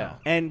 Oh, damn. Yeah.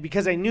 And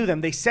because I knew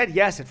them, they said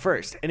yes at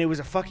first, and it was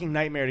a fucking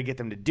nightmare to get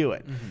them to do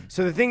it.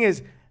 So the thing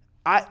is,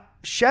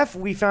 Chef,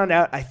 we found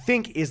out, I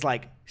think, is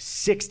like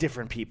 6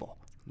 different people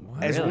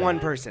as Really? one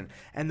person.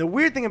 And the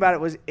weird thing about it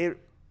was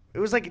it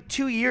was like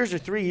 2 years or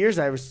 3 years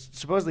I was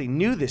supposedly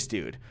knew this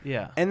dude.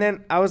 Yeah. And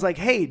then I was like,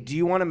 hey, do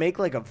you want to make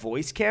like a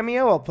voice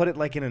cameo? I'll put it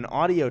like in an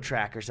audio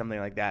track or something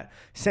like that.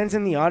 Sends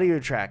him the audio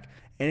track,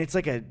 and it's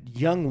like a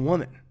young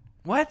woman.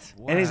 What?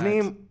 And his What?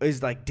 name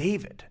is like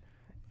David.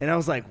 And I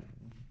was like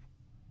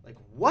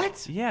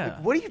what? Yeah. Like,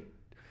 what do you?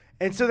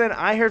 And so then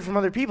I heard from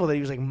other people that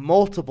he was like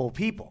multiple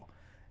people.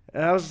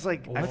 And I was just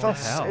like, I What felt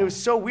the hell? it was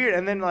so weird.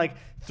 And then like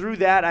through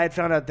that, I had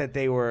found out that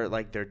they were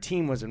like their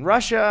team was in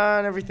Russia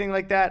and everything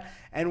like that.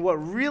 And what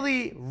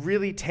really,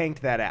 really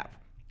tanked that app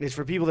is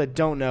for people that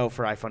don't know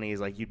for iFunny is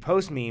like you'd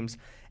post memes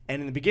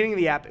And in the beginning of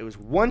the app, it was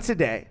once a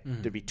day.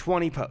 There'd be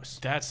 20 posts.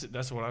 That's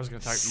what I was going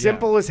to talk about.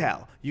 Simple as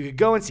hell. You could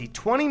go and see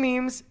 20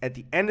 memes at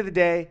the end of the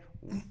day,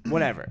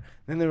 whatever.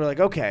 Then they were like,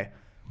 okay,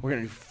 we're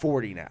going to do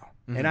 40 now.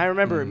 And I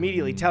remember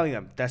immediately telling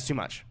them, that's too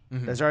much.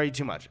 That's already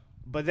too much.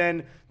 But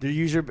then their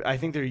user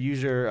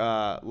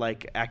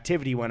like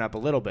activity went up a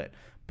little bit.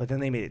 But then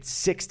they made it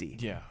 60.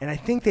 Yeah. And I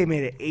think they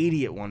made it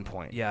 80 at one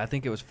point. Yeah, I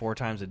think it was 4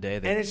 times a day.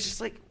 And it's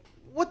just like,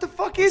 what the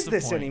fuck is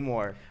this point?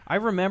 anymore? I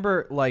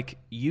remember like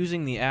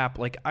using the app.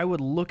 Like I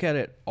would look at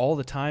it all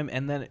the time,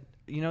 and then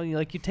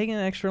you taking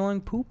an extra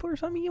long poop or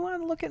something. You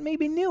want to look at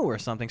maybe new or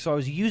something. So I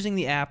was using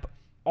the app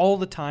all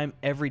the time,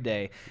 every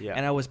day,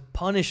 and I was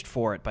punished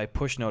for it by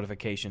push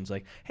notifications.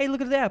 Like, hey,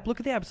 look at the app! Look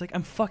at the app! It's like,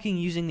 I'm fucking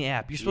using the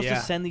app. You're supposed to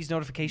send these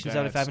notifications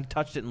out if I haven't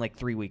touched it in like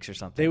 3 weeks or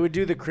something. They would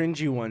do the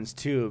cringy ones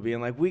too,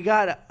 being like, "We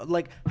got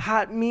like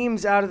hot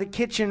memes out of the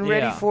kitchen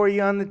ready for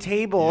you on the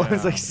table." Yeah.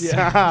 It's like,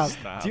 stop.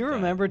 Do you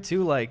remember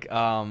too, like,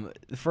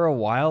 for a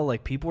while,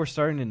 like people were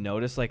starting to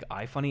notice like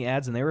iFunny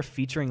ads, and they were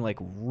featuring like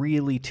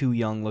really too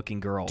young looking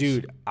girls.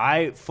 Dude,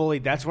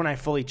 that's when I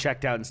fully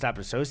checked out and stopped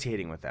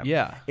associating with them.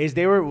 Yeah. Is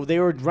they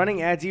were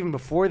running ads even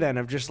before then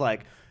of just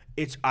like,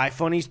 it's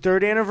iFunny's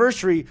 3rd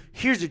anniversary.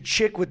 Here's a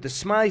chick with the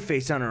smiley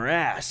face on her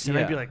ass. And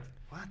I'd be like,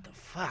 what the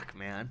fuck,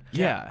 man?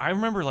 Yeah. I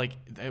remember like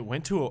it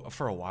went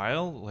for a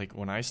while, like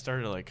when I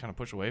started to like kind of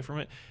push away from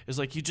it, is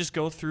like you just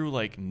go through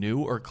like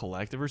New or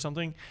Collective or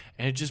something,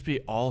 and it'd just be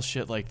all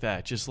shit like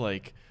that. Just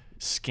like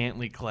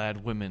scantily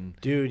clad women.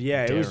 Dude,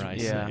 yeah, it was. Dare I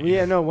Yeah, say.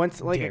 yeah. No,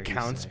 once like Dare you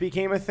accounts say.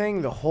 became a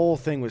thing, the whole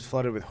thing was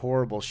flooded with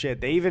horrible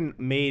shit. They even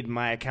made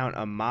my account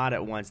a mod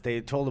at once.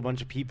 They told a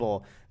bunch of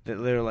people that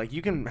they were like,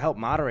 you can help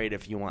moderate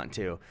if you want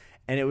to.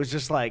 And it was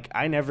just like,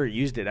 I never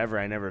used it ever.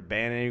 I never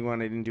banned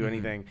anyone. I didn't do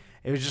anything.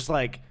 It was just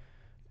like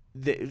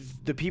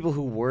the people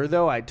who were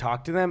though, I'd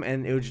talk to them,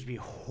 and it would just be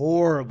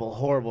horrible,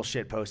 horrible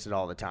shit posted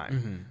all the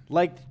time.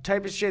 Like the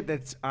type of shit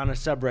that's on a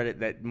subreddit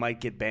that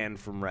might get banned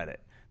from Reddit.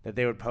 That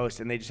they would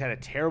post, and they just had a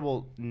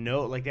terrible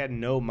they had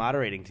no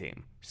moderating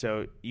team.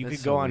 So you That's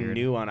could go so on weird.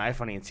 New on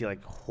iFunny and see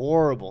like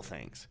horrible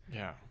things.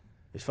 Yeah.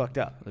 It's fucked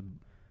up. The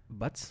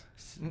butts.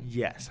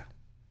 Yes.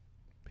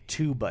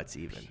 2 butts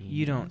even.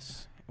 You don't.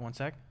 One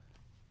sec.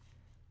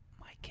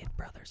 My kid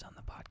brother's on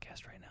the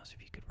podcast right now, so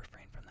if you could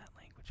refrain from that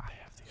language. I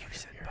have the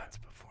other ear. Butts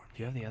before me. Do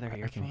you have the other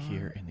I can earphone?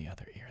 hear in the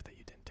other ear that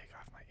you didn't take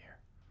off my ear.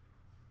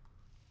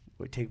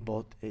 Wait, take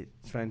both.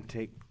 It's fine to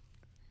take.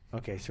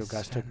 Okay, so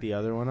Gus took the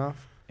other one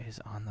off. Is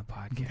on the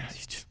podcast.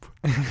 You just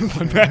put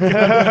one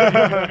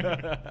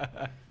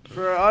back.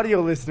 For our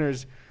audio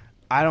listeners,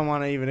 I don't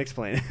want to even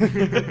explain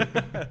it.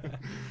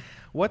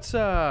 What's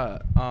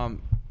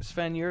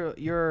Sven?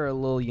 You're a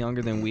little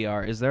younger than we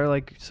are. Is there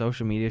like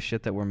social media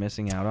shit that we're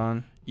missing out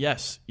on?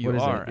 Yes, you What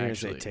is are it? You're gonna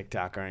actually. say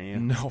TikTok, aren't you?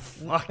 No,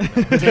 fuck.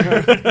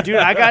 Dude,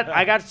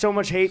 I got so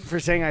much hate for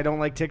saying I don't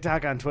like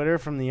TikTok on Twitter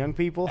from the young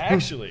people.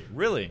 Actually,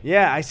 really?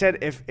 Yeah, I said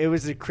if it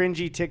was a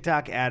cringy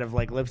TikTok ad of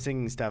like lip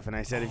syncing stuff, and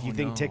I said if you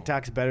think no.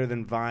 TikTok's better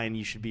than Vine,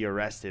 you should be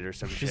arrested or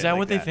some shit. Is that like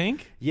what they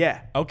think?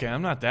 Yeah. Okay,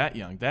 I'm not that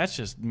young. That's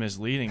just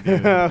misleading,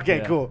 dude. Okay,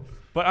 Yeah. cool.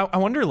 But I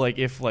wonder, like,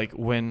 if like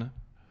when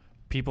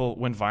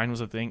Vine was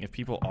a thing, if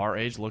people our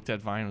age looked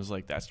at Vine and was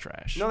like, that's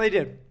trash. No, they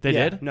did. They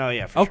Yeah. did? No,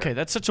 yeah. For Okay,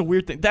 that's such a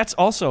weird thing. That's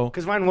also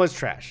Because Vine was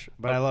trash,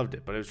 but I loved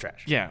it. But it was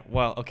trash. yeah.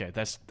 Well, okay,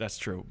 that's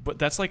true. But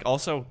that's like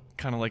also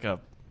kind of like I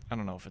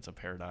don't know if it's a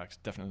paradox.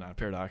 Definitely not a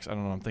paradox. I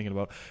don't know what I'm thinking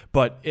about.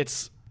 But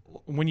it's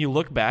when you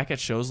look back at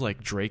shows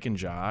like Drake and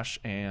Josh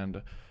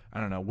and I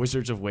don't know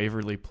Wizards of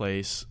Waverly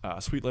Place,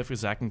 Sweet Life with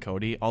Zach and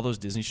Cody, all those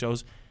Disney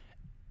shows.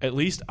 At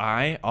least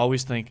I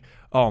always think,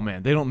 oh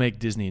man, they don't make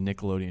Disney and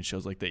Nickelodeon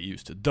shows like they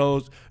used to.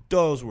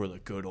 Those were the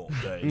good old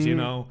days, you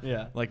know?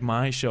 Yeah. Like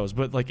my shows.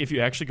 But like if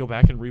you actually go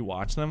back and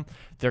rewatch them,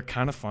 they're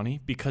kind of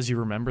funny because you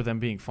remember them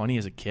being funny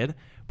as a kid.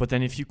 But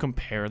then if you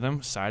compare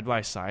them side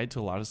by side to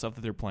a lot of stuff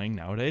that they're playing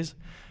nowadays,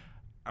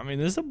 I mean,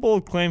 this is a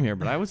bold claim here,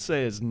 but I would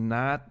say it's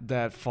not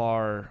that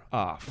far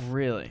off.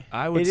 Really?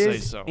 I would It say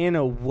is so. in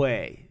a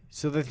way.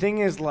 So the thing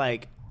is,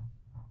 like,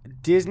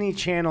 Disney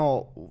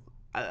Channel,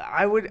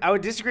 I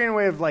would disagree in a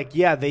way of like,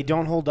 yeah, they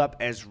don't hold up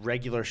as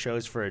regular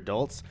shows for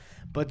adults,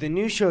 but the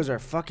new shows are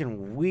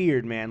fucking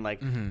weird, man. Like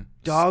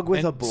Dog with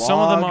And a Blog, some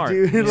of them are.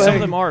 dude. Some Like-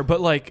 of them are.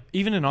 But like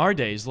even in our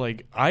days,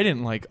 like I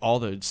didn't like all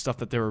the stuff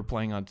that they were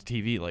playing on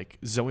TV. Like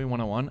Zoe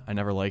 101, I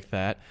never liked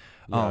that.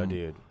 No,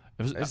 dude.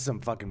 It was, This is some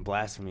fucking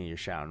blasphemy you're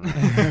shouting.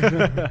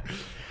 Right?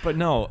 but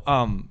no,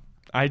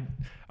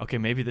 okay,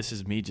 maybe this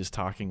is me just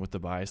talking with the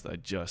bias that I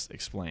just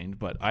explained,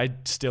 but I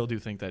still do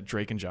think that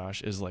Drake and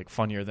Josh is like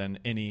funnier than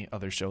any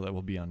other show that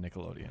will be on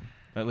Nickelodeon,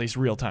 at least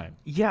real time.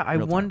 Yeah, I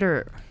Real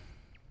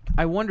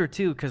time. wonder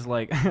too, because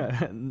like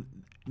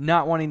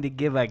not wanting to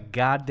give a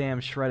goddamn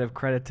shred of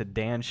credit to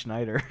Dan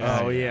Schneider.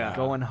 Oh, yeah.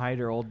 Go and hide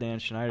her old Dan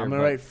Schneider. I'm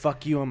gonna but- write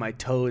 "fuck you" on my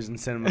toes and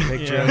send him a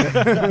picture of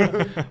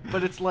it.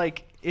 But it's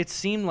like it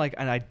seemed like,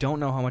 and I don't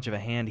know how much of a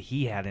hand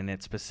he had in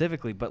it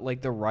specifically, but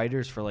like the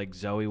writers for like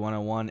Zoe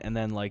 101 and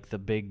then like the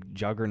big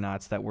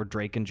juggernauts that were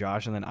Drake and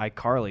Josh and then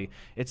iCarly,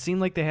 it seemed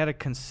like they had a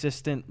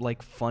consistent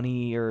like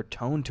funnier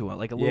tone to it,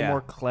 like a little Yeah. more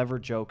clever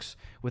jokes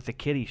with the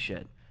kiddie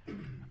shit.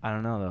 I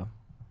don't know though.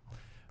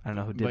 I don't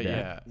know who did But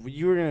that. yeah.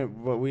 You were gonna.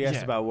 What we asked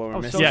Yeah. about what we're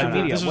Oh, missing. social out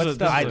media. on. What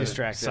stuff? I this is a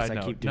distracted us. side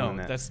I keep note. doing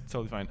No, that. that's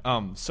totally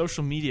fine.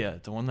 Social media,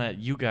 the one that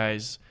you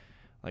guys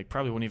like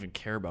probably wouldn't even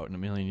care about in a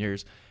million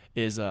years,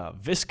 is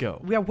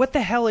Visco. Yeah, what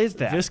the hell is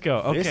that?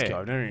 Visco. Okay. Visco.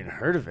 I've never even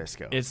heard of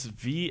Visco. It's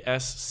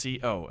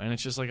VSCO, and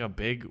it's just like a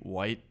big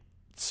white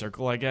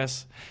circle, I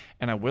guess.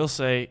 And I will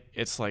say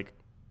it's like,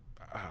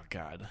 oh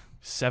god,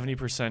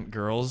 70%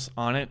 girls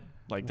on it.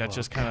 Like that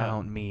just kind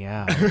Count of. me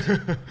out.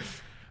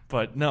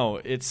 But no,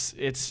 it's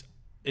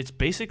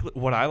basically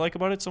what I like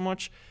about it so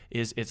much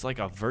is it's like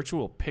a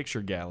virtual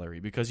picture gallery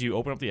because you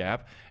open up the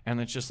app and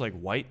it's just like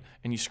white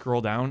and you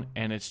scroll down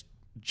and it's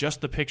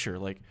just the picture.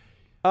 Like,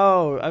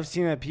 Oh, I've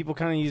seen that people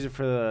kind of use it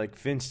for the like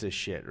Finsta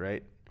shit,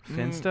 right?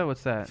 Finsta?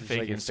 What's that? It's fake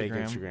like a Instagram.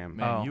 fake Instagram.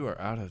 Man, Oh. you are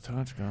out of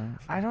touch, guys.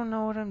 I don't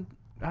know what I'm.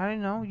 I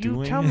don't know. You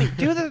Doing? tell me.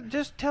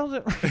 Just tell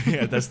the.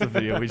 Yeah, that's the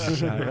video we just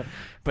shot.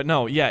 But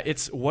no, yeah,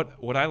 it's what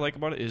I like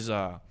about it is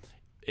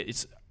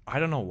it's I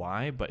don't know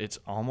why, but it's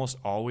almost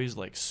always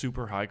like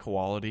super high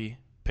quality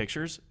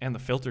pictures, and the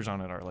filters on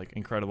it are like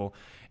incredible.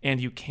 And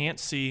you can't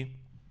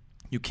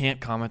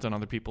comment on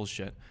other people's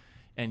shit,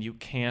 and you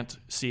can't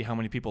see how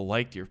many people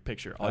liked your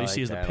picture. All I you like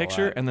see is the that a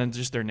picture lot. and then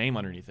just their name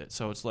underneath it.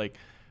 So it's like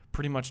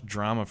pretty much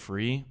drama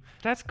free.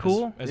 That's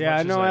cool. Yeah,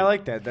 I know. I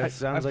like that. That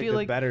sounds like feel the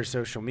like- better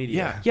social media.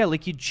 Yeah. Yeah,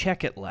 like you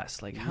check it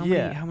less. Like how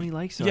many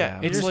likes do I Yeah,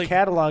 have? it's It's like-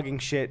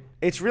 cataloging shit.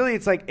 It's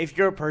like if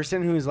you're a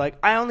person who's like,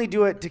 I only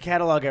do it to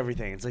catalog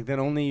everything. It's like then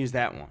only use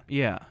that one.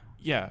 Yeah.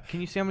 Yeah.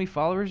 Can you see how many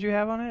followers you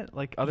have on it?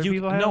 Like other You-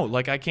 people have? No,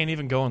 like I can't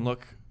even go and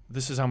look.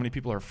 This is how many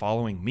people are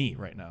following me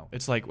right now.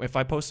 It's like if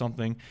I post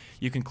something,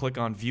 you can click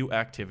on view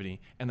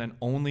activity, and then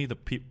only the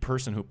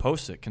person who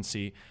posts it can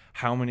see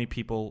how many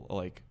people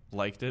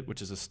liked it,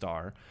 which is a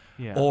star.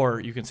 Yeah. Or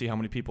you can see how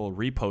many people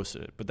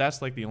reposted it. But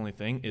that's like the only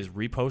thing is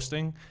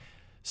reposting.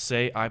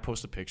 Say I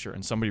post a picture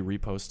and somebody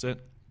reposts it.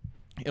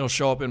 It'll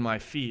show up in my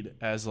feed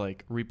as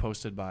like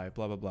reposted by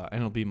blah, blah, blah. And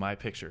it'll be my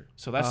picture.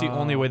 So that's the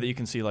only way that you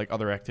can see like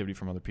other activity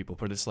from other people.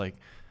 But it's like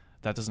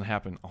that doesn't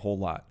happen a whole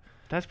lot.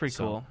 That's pretty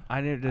So- cool.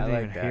 I didn't I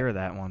like even that. hear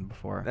that one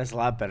before. That's a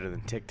lot better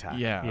than TikTok.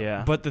 Yeah.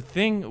 Yeah. But the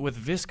thing with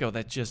Visco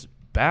that just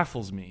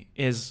baffles me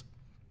is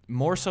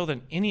more so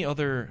than any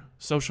other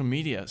social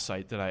media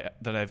site that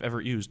I've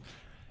ever used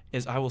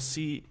is I will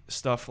see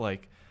stuff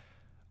like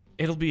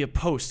it'll be a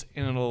post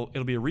and it'll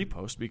be a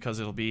repost because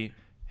it'll be,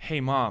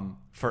 hey mom,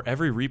 for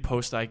every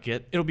repost I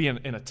get, it'll be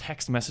in a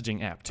text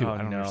messaging app too. Oh, I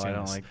don't no, understand I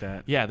don't this. like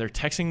that. Yeah, they're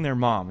texting their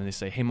mom and they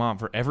say, hey mom,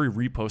 for every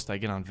repost I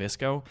get on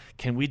Visco,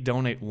 can we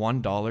donate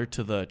 $1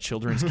 to the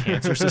Children's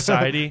Cancer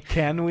Society?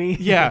 Can we?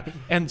 Yeah,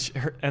 and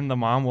the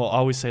mom will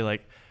always say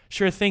like,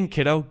 "Sure thing,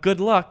 kiddo. Good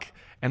luck."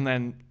 And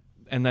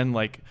then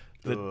like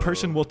the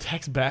person will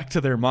text back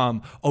to their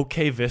mom,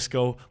 "Okay,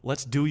 Visco,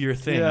 let's do your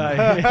thing."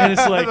 Yeah. And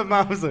it's like the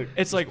mom was like,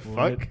 it's like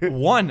fuck.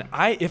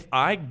 if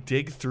I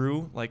dig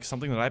through like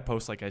something that I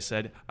post, like I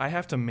said, I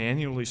have to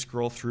manually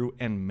scroll through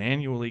and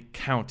manually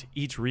count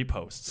each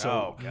repost. So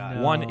Oh, God.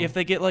 No. one, if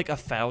they get like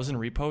 1,000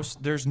 reposts,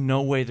 there's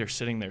no way they're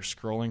sitting there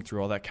scrolling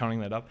through all that, counting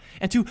that up.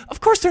 And two, of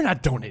course they're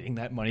not donating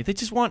that money. They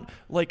just want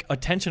like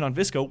attention on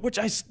Visco,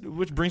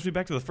 which brings me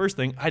back to the first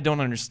thing. I don't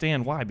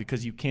understand why,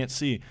 because you can't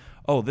see,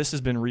 oh, this has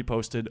been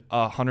reposted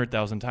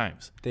 100,000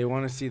 times. They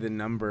want to see the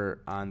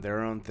number on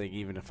their own thing,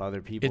 even if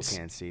other people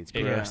can't see. It's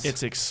gross.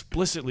 It's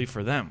explicitly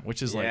for them,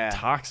 which is Yeah. like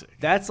toxic.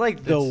 That's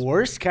like the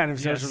worst kind of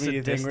yeah, social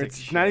media thing where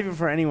sadistic it's not even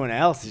for anyone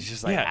else. It's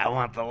just like, Yeah. I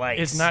want the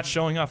likes. It's not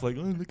showing off like,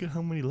 oh, look at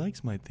how many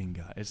likes my thing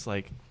got. It's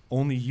like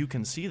only you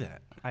can see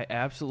that. I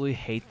absolutely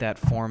hate that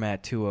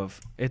format too.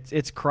 Of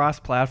it's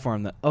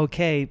cross-platform. That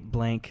okay,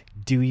 blank,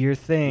 do your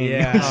thing.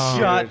 Yeah.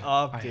 Shut Dude.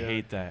 up, I dude.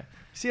 hate that.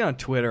 See it on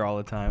Twitter all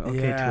the time.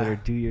 Okay, Yeah. Twitter,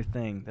 do your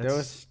thing. That's There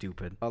was-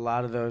 stupid. A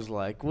lot of those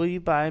like, will you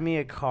buy me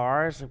a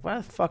car? It's like, why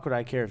the fuck would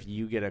I care if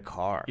you get a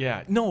car?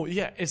 Yeah. No,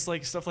 yeah. It's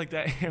like stuff like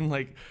that. And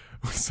like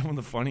some of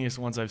the funniest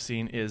ones I've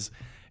seen is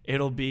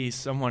it'll be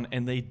someone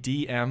and they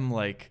DM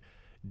like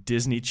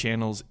Disney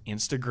Channel's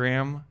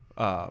Instagram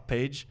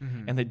page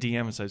and they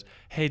DM and says,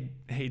 hey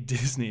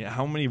Disney,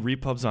 how many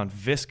repubs on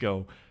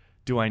Visco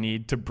do I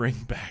need to bring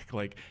back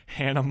like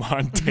Hannah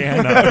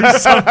Montana or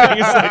something?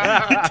 It's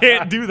like, you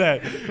can't do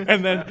that.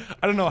 And then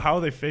I don't know how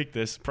they fake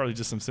this, probably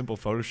just some simple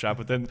Photoshop,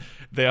 but then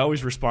they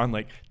always respond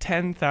like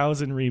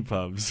 10,000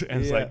 repubs. And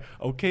it's Yeah. like,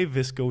 okay,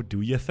 Visco,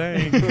 do your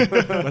thing.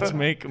 Let's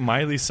make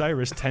Miley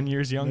Cyrus 10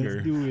 years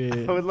younger.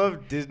 I would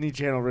love Disney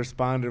Channel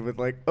responded with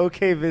like,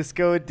 okay,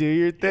 Visco, do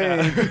your thing.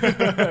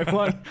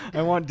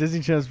 I want Disney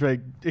Channel to be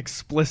like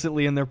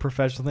explicitly in their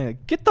professional thing.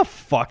 Like, get the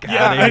fuck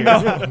Yeah, out of I here.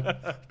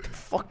 know. The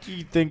fuck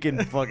you thinking,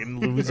 fucking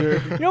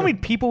loser? You know how many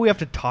people we have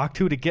to talk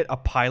to get a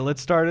pilot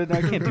started?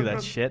 I can't do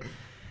that shit.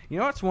 You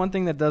know what's one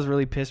thing that does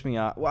really piss me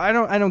off? Well, I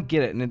don't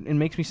get it, and it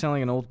makes me sound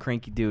like an old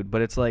cranky dude.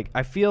 But it's like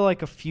I feel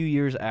like a few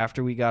years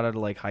after we got out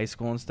of like high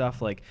school and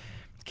stuff, like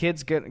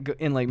kids get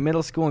in like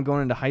middle school and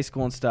going into high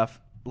school and stuff.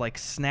 Like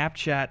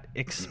Snapchat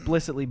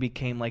explicitly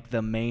became like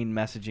the main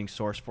messaging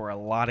source for a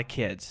lot of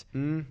kids.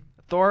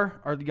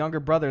 Thor, our younger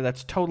brother,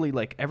 that's totally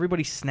like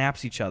everybody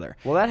snaps each other.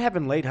 Well, that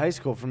happened late high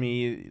school for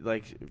me,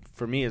 like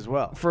for me as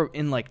well. For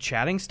in like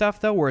chatting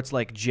stuff though, where it's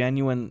like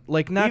genuine,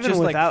 like not even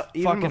just without, like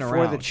even fucking before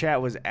around. the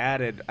chat was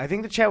added. I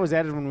think the chat was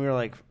added when we were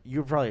like, you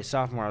were probably a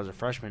sophomore. I was a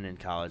freshman in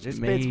college. It's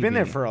been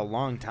there for a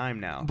long time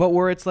now. But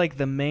where it's like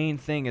the main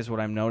thing is what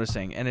I'm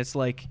noticing, and it's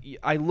like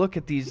I look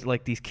at these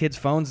kids'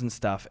 phones and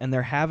stuff, and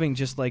they're having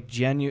just like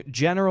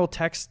general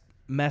text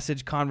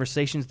message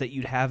conversations that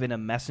you'd have in a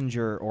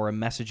messenger or a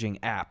messaging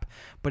app.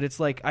 But it's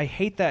like I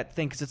hate that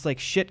thing because it's like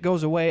shit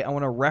goes away. I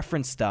want to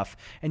reference stuff,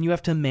 and you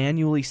have to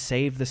manually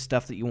save the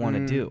stuff that you want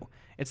to do.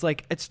 It's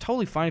like it's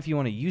totally fine if you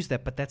want to use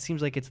that, but that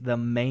seems like it's the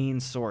main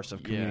source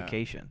of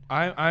communication.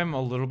 I'm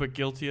a little bit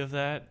guilty of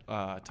that.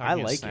 I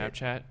like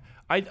Snapchat.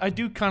 I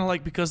do kind of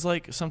like, because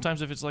like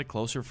sometimes if it's like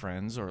closer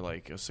friends or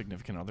like a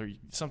significant other,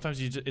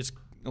 sometimes it's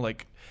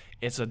like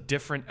it's a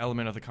different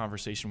element of the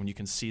conversation when you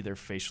can see their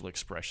facial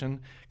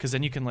expression, because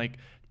then you can like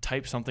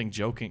type something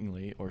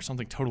jokingly or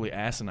something totally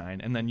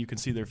asinine, and then you can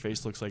see their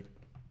face looks like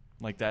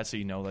that, so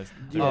you know that.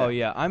 Oh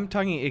yeah, I'm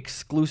talking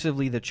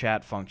exclusively the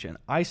chat function.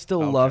 I still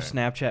love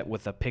Snapchat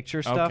with the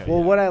picture stuff.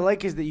 Well, what I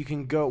like is that you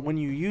can go, when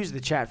you use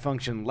the chat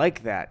function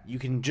like that, you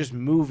can just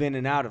move in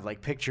and out of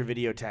like picture,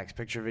 video, text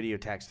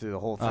through the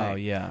whole thing. Oh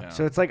yeah.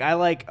 So it's like I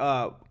like,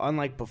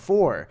 unlike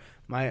before,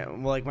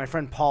 my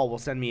friend Paul will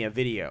send me a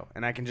video,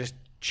 and I can just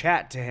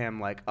chat to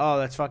him like, oh,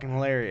 that's fucking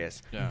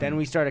hilarious. Yeah. Then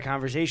we start a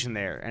conversation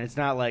there, and it's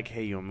not like,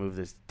 hey, you want to move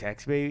this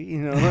text, baby? You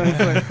know,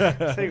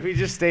 it's like we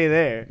just stay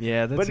there.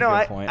 Yeah, that's but a no,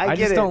 good point. I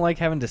just get don't it. like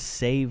having to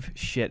save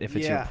shit if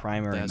it's your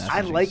primary messaging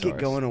I like source. it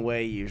going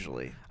away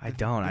usually. I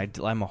don't.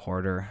 I'm a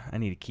hoarder. I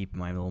need to keep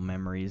my little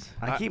memories.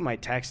 I keep my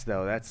text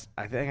though.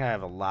 I think I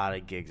have a lot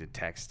of gigs of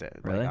text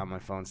Really? on my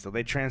phone still.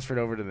 They transferred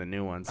over to the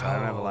new one, so I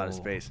don't have a lot of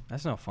space.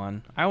 That's no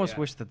fun. I almost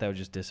wish that would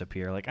just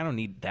disappear. Like I don't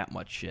need that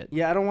much shit.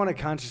 Yeah, I don't want to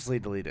consciously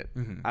delete it.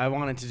 Mm-hmm. I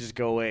want it to just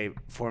go away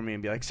for me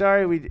and be like,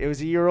 sorry, it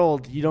was a year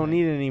old. You don't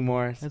need it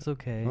anymore. That's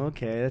okay.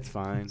 Okay, that's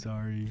fine.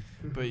 Sorry.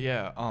 But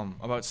yeah,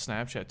 about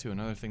Snapchat too.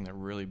 Another thing that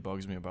really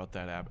bugs me about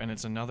that app, and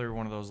it's another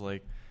one of those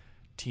like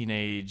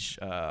teenage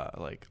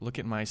like look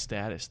at my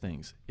status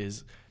things,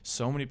 is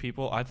so many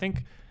people. I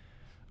think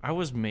I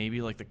was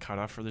maybe like the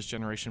cutoff for this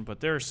generation, but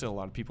there are still a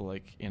lot of people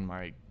like in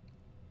my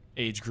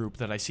age group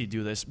that I see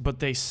do this, but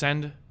they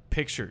send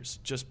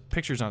just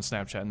pictures on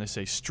Snapchat, and they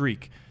say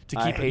streak to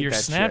keep your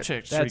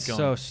Snapchat streak That's going.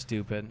 so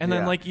stupid. And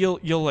then like you'll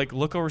like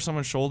look over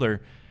someone's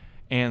shoulder,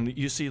 and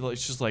you see like,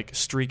 it's just like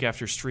streak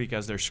after streak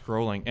as they're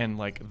scrolling, and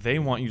like they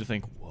want you to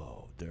think,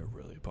 whoa, they're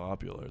really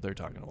popular. They're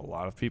talking to a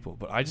lot of people.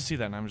 But I just see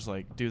that, and I'm just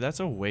like, dude,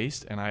 that's a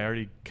waste, and I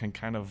already can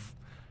kind of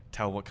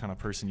tell what kind of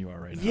person you are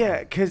right now. Yeah,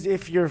 because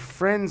if you're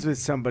friends with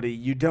somebody,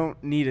 you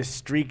don't need a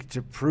streak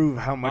to prove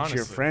how much you're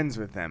Honestly. friends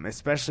with them,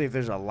 especially if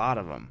there's a lot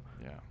of them.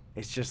 Yeah.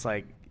 It's just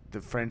like the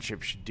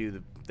friendship should be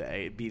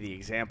the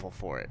example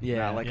for it. Yeah.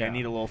 Not like I Yeah.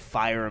 need a little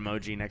fire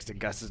emoji next to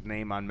Gus's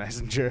name on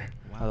Messenger.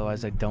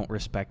 Otherwise, I don't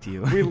respect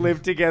you. We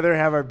live together,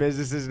 have our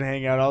businesses, and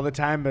hang out all the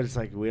time, but it's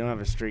like, we don't have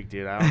a streak,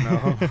 dude. I don't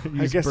know. I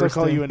just guess I'll burst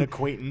call in. you an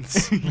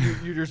acquaintance.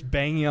 You're just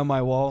banging on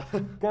my wall.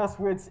 Gus,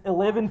 it's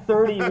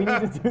 11:30. We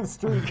need to do a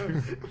streak.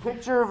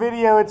 Picture or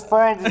video, it's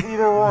fine. Just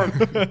either one.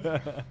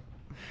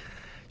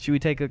 Should we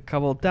take a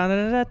couple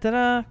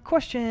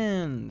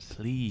questions?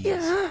 Please.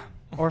 Yeah.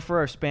 Or for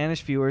our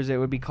Spanish viewers, it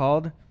would be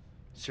called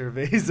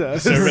Cerveza.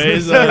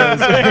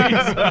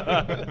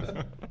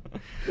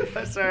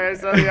 Sorry, I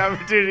saw the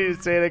opportunity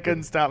to say it. I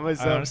couldn't stop I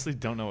myself. honestly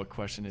don't know what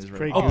question is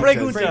right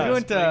Preguntas. now.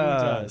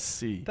 Preguntas.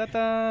 Sí.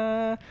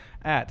 Ta-da.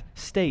 At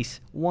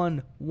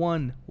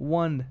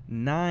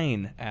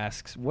Stace1119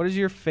 asks, what is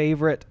your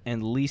favorite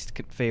and least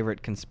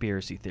favorite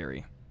conspiracy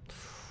theory?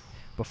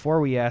 Before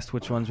we asked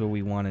which ones would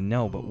we want to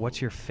know, but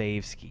what's your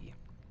fave ski?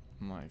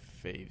 My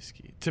fave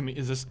ski. To me,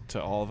 is this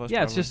to all of us?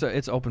 Yeah, probably?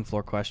 it's open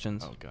floor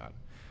questions. Oh God.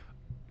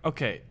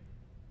 Okay.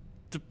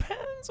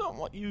 Depends on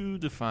what you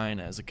define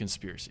as a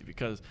conspiracy,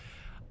 because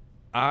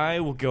I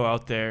will go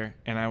out there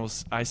and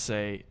I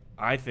say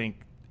I think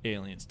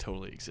aliens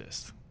totally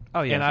exist.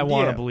 Oh yeah, And I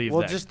want to believe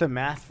well, that. just the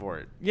math for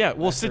it. Yeah,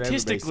 well, That's what everybody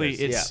statistically,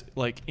 says, it's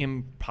like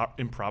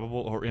improbable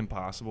or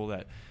impossible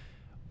that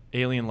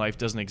alien life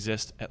doesn't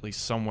exist at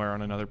least somewhere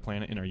on another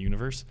planet in our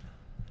universe.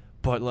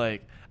 But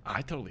like,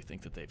 I totally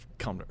think that they've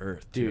come to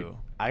Earth Dude, too.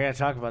 I gotta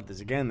talk about this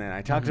again. Then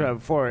I talked about it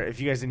before.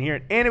 If you guys didn't hear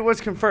it, and it was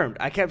confirmed.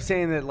 I kept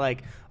saying that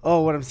like,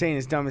 oh, what I'm saying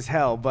is dumb as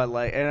hell, but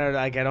like, and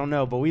like I don't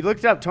know. But we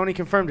looked it up. Tony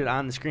confirmed it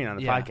on the screen on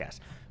the podcast.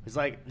 It was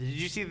like, did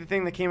you see the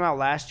thing that came out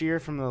last year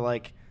from the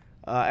like?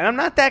 And I'm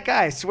not that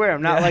guy. I swear,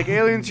 I'm not like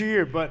aliens are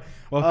here. But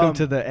Welcome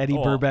to the Eddie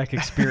oh. Burback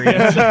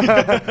experience.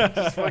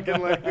 just fucking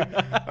like,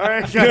 all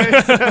right,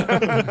 guys.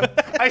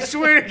 I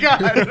swear to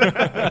God.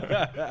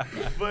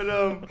 But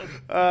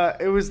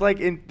it was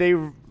like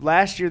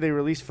last year they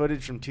released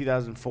footage from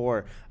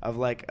 2004 of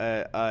like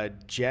a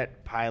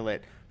jet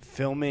pilot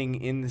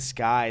filming in the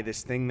sky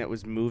this thing that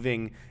was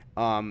moving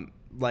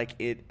like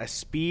a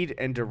speed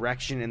and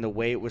direction in the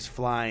way it was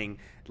flying,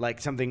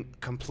 like something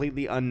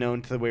completely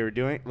unknown to the way we're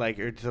doing, like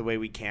or to the way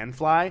we can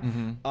fly.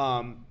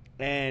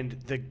 and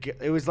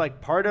it was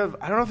like part of,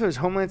 I don't know if it was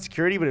Homeland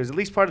Security, but it was at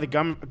least part of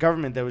the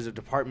government. There was a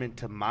department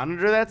to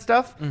monitor that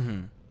stuff.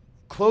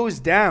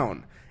 Closed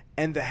down,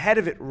 and the head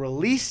of it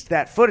released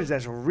that footage.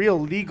 That's real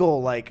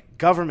legal like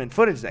government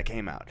footage that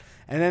came out.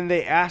 And then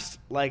they asked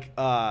like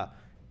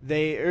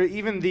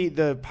even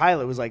the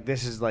pilot was like,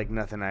 this is like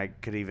nothing I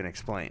could even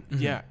explain.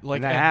 Yeah, like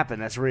and that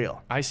happened. That's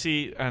real. I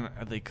see, and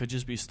they could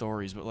just be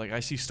stories, but like I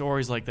see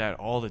stories like that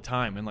all the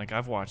time, and like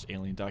I've watched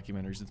alien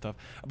documentaries and stuff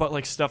about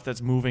like stuff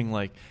that's moving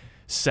like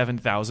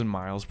 7,000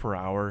 miles per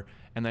hour,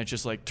 and that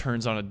just like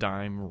turns on a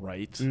dime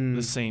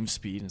the same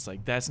speed. And it's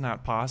like that's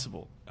not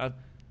possible.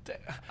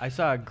 I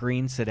saw a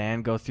green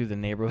sedan go through the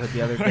neighborhood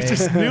the other day. I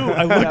just knew.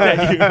 I looked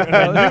at you and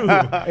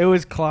I knew. It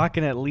was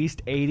clocking at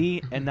least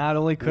 80, and not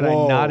only could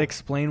I not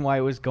explain why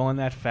it was going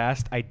that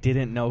fast, I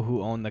didn't know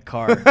who owned the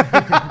car.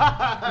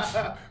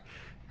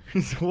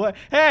 What?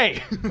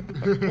 Hey,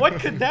 what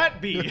could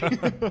that be?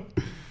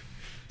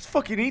 It's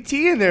fucking ET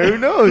in there. Who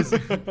knows? So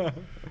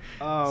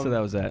that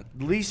was that.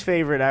 Least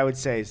favorite, I would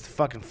say, is the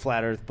fucking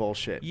flat Earth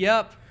bullshit.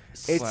 Yep.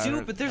 It's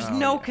But there's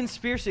no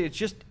conspiracy. It's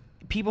just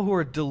people who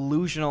are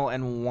delusional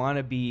and want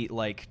to be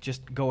like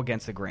just go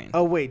against the grain.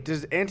 Oh wait,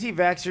 does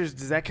anti-vaxxers,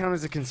 does that count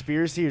as a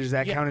conspiracy, or does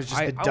that count as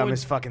just the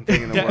dumbest fucking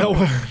thing in the world?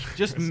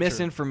 Just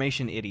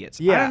misinformation idiots.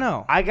 Yeah, I don't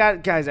know. I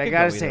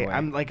gotta say,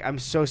 way. I'm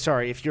so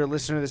sorry if you're a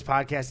listener to this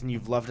podcast and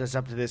you've loved us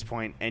up to this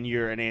point and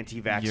you're an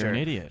anti-vaxxer. You're an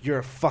idiot. You're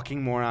a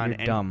fucking moron. You're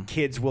and dumb.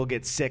 Kids will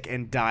get sick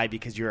and die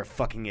because you're a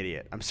fucking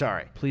idiot. I'm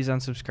sorry. Please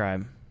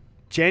unsubscribe.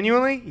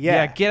 Genuinely?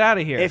 Yeah, get out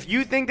of here. If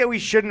you think that we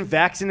shouldn't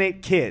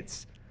vaccinate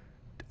kids,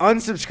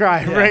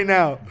 unsubscribe right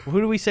now. Who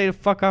do we say to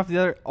fuck off the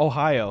other?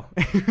 Ohio.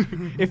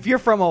 If you're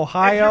from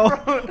Ohio,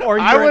 or you're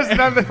I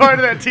wasn't on the part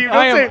of that team.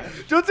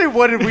 Don't say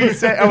what did we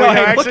say. Oh, No, wait,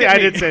 hey, actually, look at I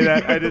me. did say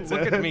that. I did say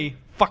Look that. at me.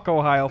 Fuck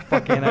Ohio.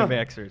 Fuck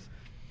anti-vaxxers.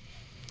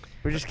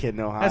 We're just kidding,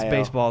 Ohio. That's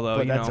baseball, though,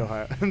 But you that's know.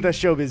 Ohio. That's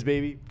showbiz,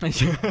 baby.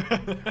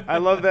 I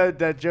love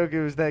that joke.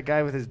 It was that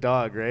guy with his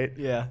dog, right?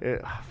 Yeah.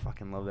 I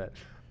fucking love that.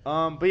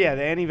 But yeah,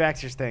 the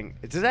anti-vaxxers thing.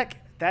 Does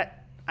that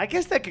I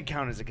guess that could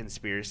count as a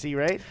conspiracy,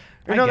 right?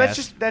 Or I no,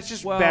 guess. that's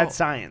just Well- bad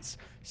science.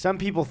 Some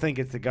people think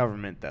it's the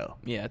government, though.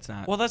 Yeah, it's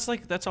not. Well, that's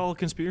all a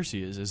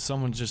conspiracy is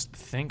someone just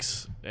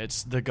thinks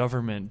it's the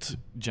government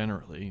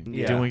generally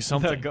doing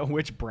something.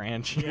 Which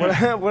branch? What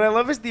I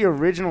love is the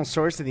original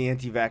source of the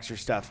anti-vaxxer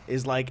stuff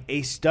is like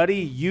a study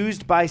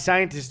used by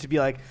scientists to be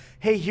like,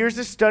 hey, here's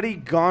a study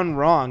gone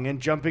wrong and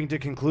jumping to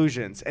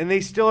conclusions. And they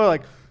still are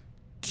like,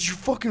 did you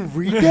fucking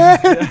read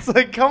that? It's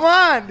like, come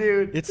on,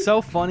 dude. It's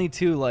so funny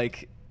too.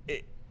 Like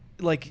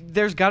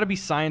there's got to be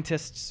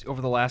scientists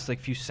over the last like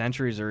few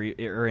centuries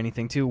or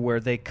anything too, where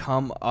they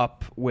come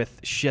up with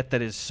shit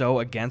that is so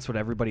against what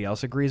everybody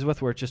else agrees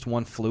with, where it's just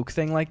one fluke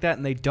thing like that,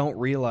 and they don't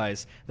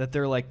realize that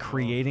they're like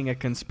creating a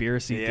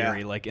conspiracy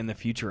theory like in the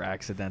future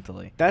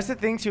accidentally. That's the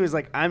thing too, is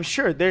like, I'm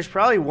sure there's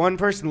probably one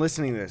person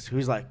listening to this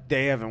who's like,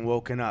 they haven't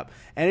woken up.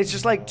 And it's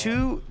just like,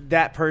 to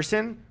that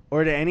person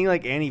or to any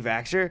like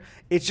anti-vaxxer,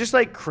 it's just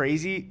like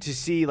crazy to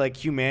see like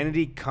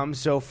humanity come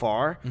so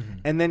far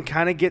and then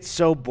kind of get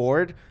so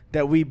bored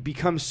that we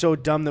become so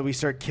dumb that we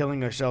start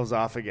killing ourselves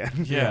off again.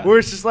 Yeah. Where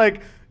it's just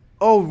like,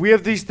 oh, we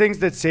have these things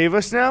that save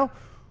us now?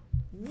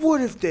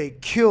 What if they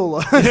kill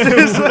us?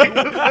 It's like,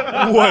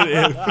 What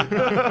if?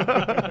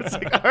 it's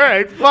like, all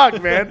right,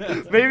 fuck,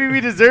 man. Maybe we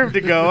deserve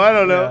to go. I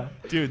don't know.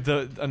 Dude,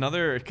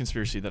 another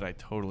conspiracy that I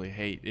totally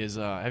hate is,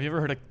 have you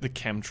ever heard of the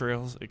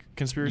chemtrails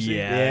conspiracy?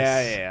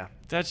 Yeah.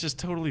 That's just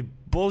totally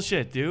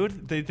bullshit,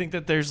 dude. They think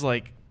that there's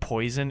like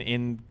poison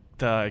in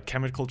the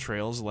chemical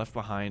trails left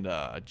behind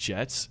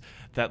jets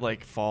that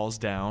like falls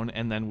down,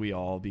 and then we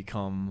all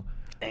become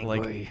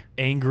like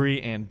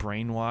angry and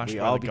brainwashed. We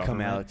by all the become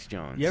government. Alex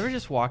Jones. You ever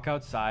just walk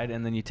outside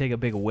and then you take a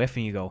big whiff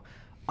and you go,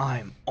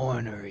 I'm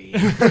ornery.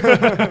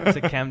 It's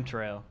a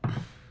chemtrail.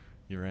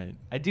 You're right.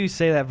 I do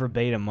say that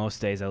verbatim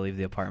most days I leave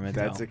the apartment.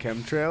 That's though. a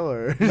chemtrail,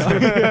 or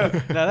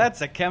No,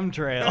 that's a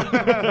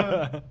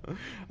chemtrail.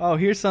 Oh,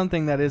 here's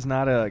something that is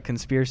not a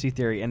conspiracy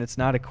theory, and it's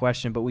not a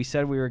question, but we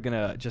said we were going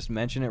to just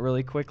mention it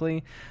really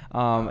quickly,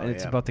 and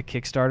it's about the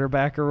Kickstarter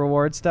backer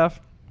reward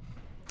stuff.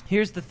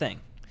 Here's the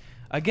thing.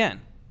 Again,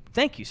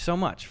 thank you so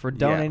much for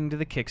donating to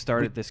the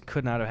Kickstarter. This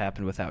could not have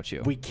happened without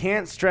you. we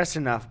can't stress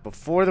enough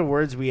before the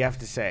words we have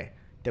to say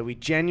that we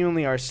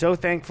genuinely are so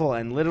thankful,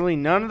 and literally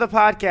none of the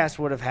podcast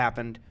would have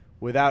happened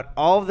without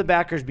all of the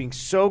backers being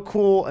so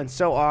cool and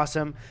so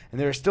awesome. And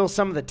there are still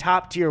some of the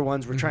top tier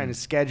ones we're trying to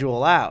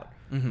schedule out.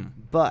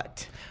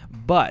 But,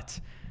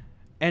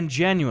 and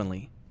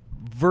genuinely,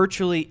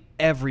 virtually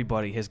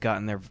everybody has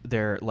gotten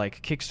their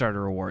like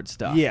Kickstarter reward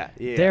stuff. Yeah.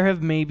 There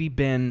have maybe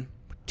been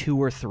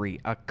 2 or 3,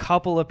 a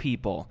couple of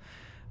people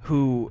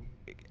who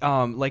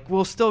like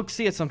we'll still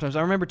see it sometimes.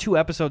 I remember 2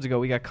 episodes ago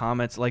we got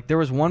comments, like there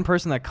was one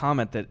person that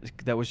commented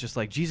that was just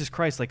like, Jesus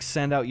Christ, like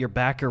send out your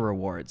backer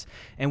rewards.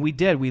 And we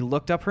did. We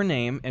looked up her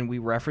name and we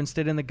referenced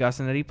it in the Gus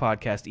and Eddy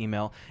podcast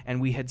email,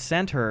 and we had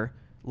sent her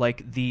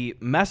like the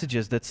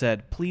messages that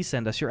said, please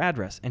send us your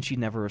address, and she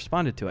never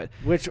responded to it.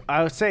 which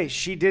I would say,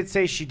 she did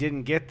say she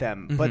didn't get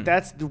them. But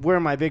that's where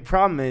my big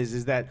problem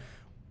is that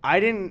I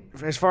didn't,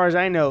 as far as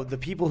I know, the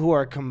people who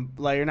are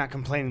you're not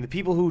complaining, the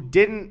people who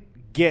didn't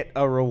get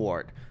a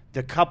reward,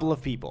 the couple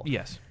of people.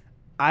 Yes.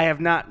 I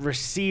have not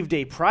received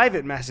a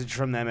private message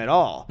from them at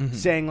all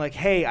saying like,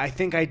 hey, I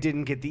think I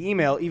didn't get the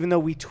email, even though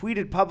we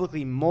tweeted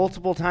publicly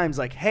multiple times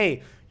like,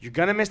 hey, you're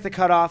going to miss the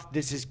cutoff.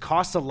 This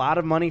costs a lot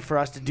of money for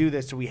us to do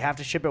this, so we have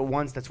to ship it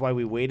once. That's why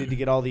we waited to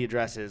get all the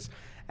addresses.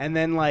 And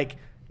then like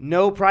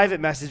no private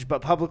message,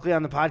 but publicly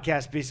on the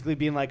podcast basically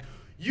being like,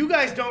 you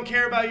guys don't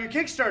care about your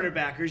Kickstarter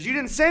backers. You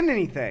didn't send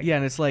anything. Yeah,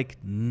 and it's like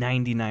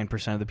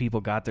 99% of the people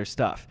got their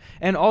stuff.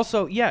 And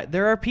also, yeah,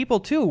 there are people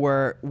too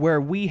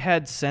where we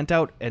had sent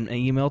out an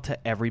email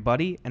to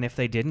everybody, and if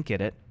they didn't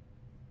get it,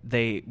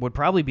 they would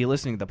probably be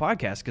listening to the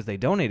podcast because they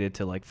donated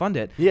to like fund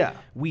it. Yeah.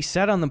 We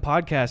said on the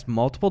podcast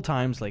multiple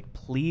times, like,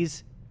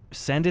 please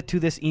send it to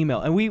this email.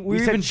 And we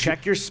said even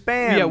check your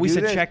spam. Yeah, we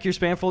said check your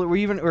spam folder.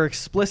 We even were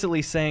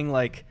explicitly saying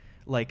like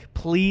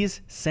please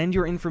send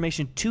your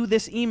information to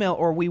this email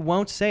or we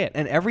won't say it.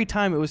 And every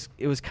time it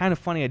was kind of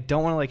funny. I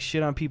don't want to like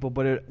shit on people,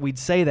 but we'd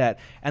say that,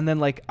 and then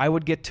like I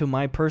would get to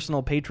my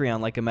personal Patreon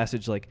like a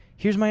message like,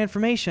 here's my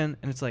information,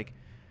 and it's like,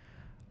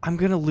 I'm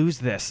gonna lose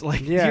this.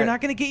 Like, you're not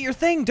gonna get your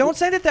thing. Don't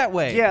send it that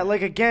way. Yeah,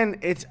 like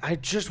again, I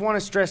just want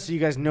to stress so you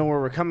guys know where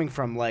we're coming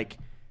from. Like,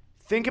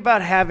 think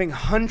about having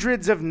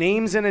hundreds of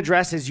names and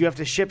addresses you have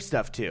to ship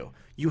stuff to.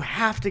 You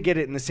have to get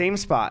it in the same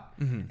spot,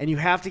 and you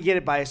have to get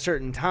it by a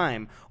certain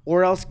time,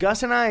 or else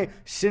Gus and I,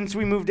 since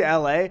we moved to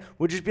LA,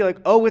 would just be like,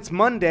 oh, it's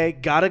Monday,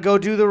 gotta go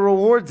do the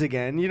rewards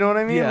again. You know what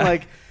I mean? Yeah.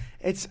 Like,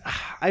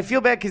 I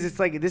feel bad because it's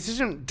like, this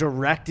isn't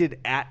directed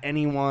at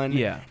anyone.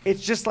 Yeah.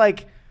 It's just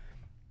like,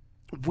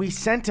 we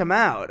sent them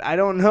out. I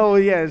don't know.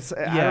 I don't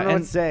know what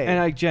to say. And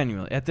I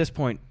genuinely, at this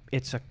point,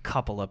 it's a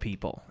couple of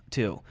people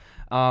too.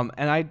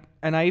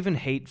 And I even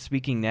hate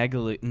speaking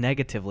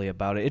negatively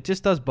about it. It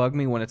just does bug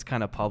me when it's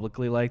kind of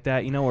publicly like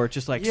that, you know, where it's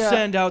just like,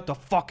 send out the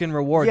fucking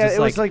rewards. Yeah, it's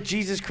it was like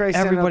Jesus Christ.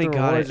 Everybody send out the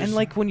got rewards. it. And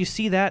like when you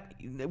see that,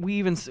 we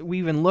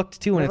even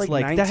looked too, and it's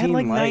like that had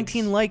like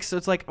 19 likes. So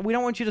it's like, we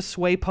don't want you to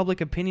sway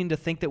public opinion to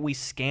think that we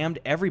scammed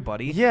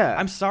everybody. Yeah.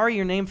 I'm sorry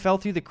your name fell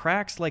through the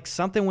cracks. Like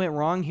something went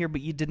wrong here,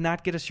 but you did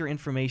not get us your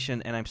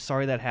information, and I'm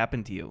sorry that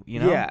happened to you. You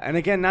know? Yeah, and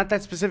again, not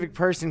that specific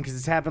person because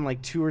it's happened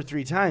like 2 or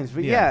 3 times.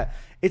 But yeah,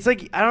 it's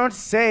like, I don't know what to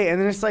say. And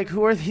then it's like,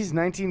 who are these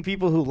 19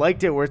 people who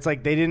liked it, where it's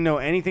like they didn't know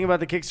anything about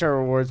the Kickstarter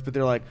rewards, but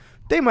they're like,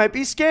 they might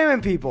be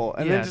scamming people,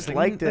 and then just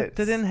liked it.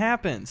 That didn't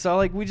happen. So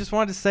like, we just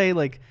wanted to say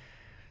like,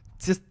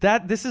 just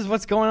that this is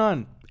what's going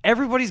on.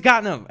 Everybody's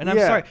gotten them, and I'm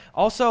sorry.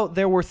 Also,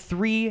 there were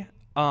 3.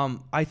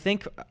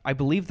 I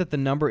believe that the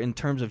number in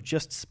terms of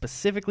just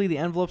specifically the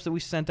envelopes that we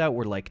sent out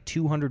were like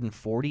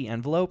 240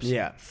 envelopes.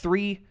 Yeah.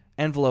 3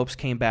 envelopes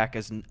came back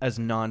as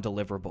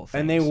non-deliverable things.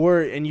 And they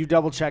were, and you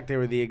double checked, they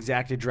were the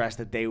exact address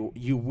that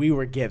we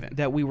were given.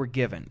 That we were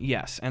given,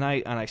 yes. And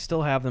I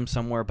still have them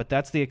somewhere, but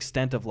that's the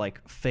extent of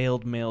like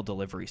failed mail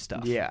delivery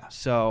stuff. Yeah.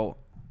 So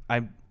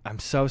I'm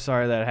so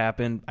sorry that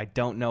happened. I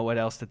don't know what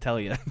else to tell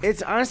you.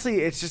 It's honestly,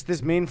 it's just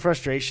this main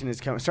frustration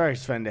is coming. Sorry,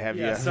 Sven, to have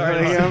you.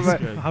 Sorry.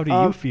 How do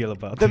you feel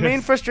about the this?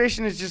 main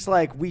frustration is just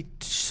like we're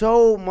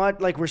so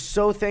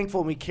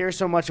thankful and we care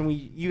so much, and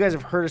you guys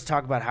have heard us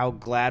talk about how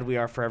glad we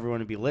are for everyone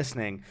to be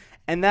listening.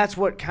 And that's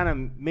what kind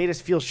of made us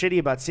feel shitty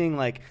about seeing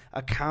like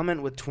a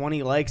comment with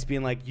 20 likes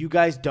being like, you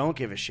guys don't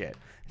give a shit.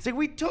 It's like,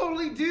 we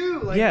totally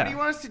do. Like, what do you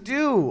want us to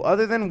do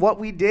other than what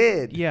we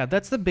did? Yeah,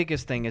 that's the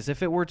biggest thing is if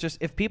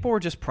people were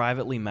just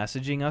privately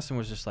messaging us and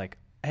was just like,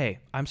 hey,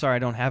 I'm sorry I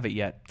don't have it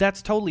yet,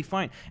 that's totally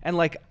fine. And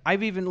like,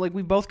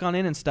 we've both gone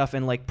in and stuff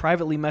and like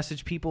privately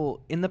messaged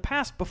people in the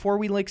past before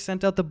we like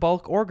sent out the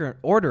bulk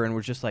order and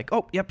we're just like,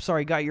 oh, yep,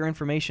 sorry, got your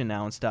information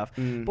now and stuff.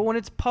 But when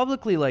it's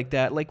publicly like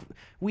that, like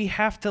we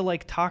have to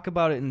like talk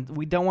about it, and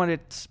we don't want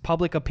its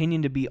public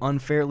opinion to be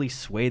unfairly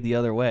swayed the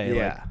other way.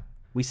 Yeah. Like,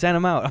 we sent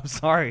them out. I'm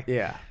sorry.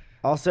 Yeah.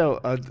 Also,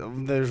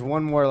 there's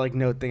one more like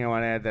note thing I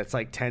want to add that's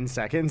like 10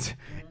 seconds.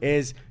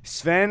 Is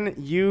Sven,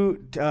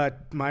 you,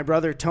 my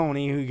brother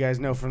Tony, who you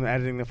guys know from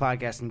editing the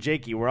podcast, and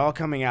Jakey, we're all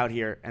coming out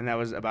here, and that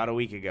was about a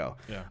week ago.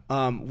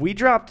 Yeah. We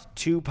dropped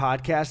 2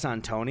 podcasts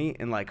on Tony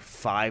in like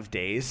 5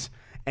 days,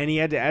 and he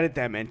had to edit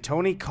them. And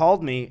Tony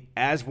called me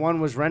as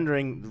one was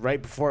rendering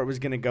right before it was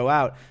going to go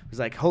out. He was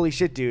like, holy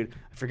shit, dude,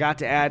 I forgot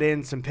to add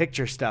in some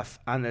picture stuff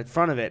on the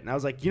front of it. And I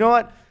was like, you know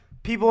what?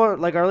 People are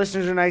like, our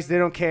listeners are nice. They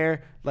don't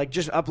care. Like,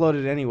 just upload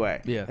it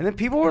anyway. Yeah. And then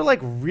people were like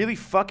really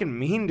fucking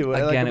mean to it.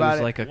 Again, like, about it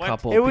was like a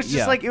couple. It was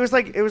just like, it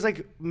was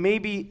like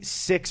maybe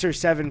 6 or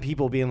 7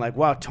 people being like,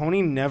 wow,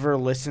 Tony never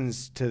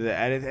listens to the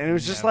edit. And it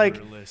was just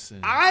like,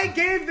 I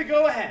gave the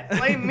go ahead.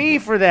 Blame me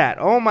for that.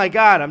 Oh my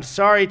God. I'm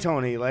sorry,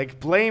 Tony. Like,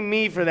 blame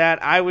me for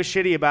that. I was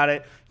shitty about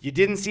it. You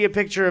didn't see a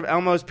picture of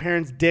Elmo's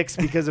parents' dicks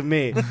because of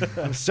me.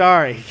 I'm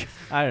sorry.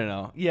 I don't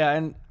know. Yeah,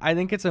 and I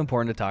think it's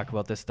important to talk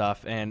about this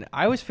stuff. And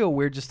I always feel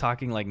weird just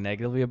talking like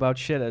negatively about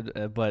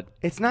shit, but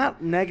it's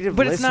not negative.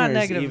 But it's not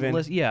negative. Even.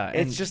 Yeah,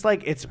 it's just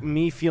like it's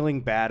me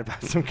feeling bad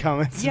about some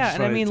comments. Yeah,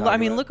 and I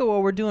mean, look at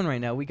what we're doing right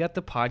now. We got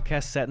the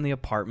podcast set in the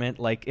apartment.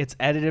 Like, it's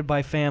edited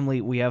by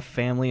family. We have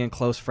family and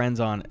close friends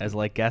on as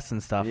like guests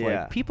and stuff.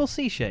 Yeah. Like, people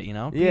see shit, you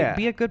know. Yeah.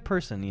 Be a good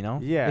person, you know.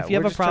 Yeah. If you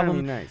have a just trying to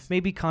problem, be nice.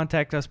 maybe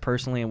contact us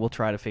personally, and we'll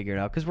try to figure it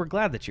out. Because we're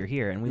glad that you're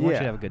here, and we want you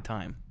to have a good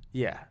time.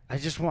 Yeah,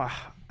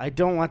 I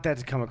don't want that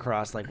to come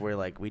across like we're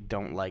like we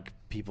don't like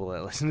people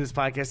that listen to this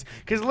podcast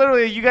because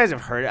literally you guys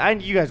have heard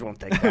it. You guys won't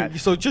think that.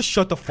 So just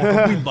shut the fuck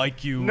up. We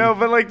like you. No,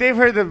 but like they've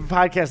heard the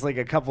podcast like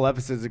a couple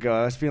episodes ago.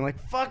 I was feeling like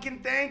fucking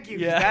thank you.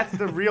 Yeah. That's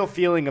the real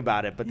feeling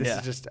about it. But this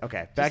is just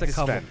okay. Back Just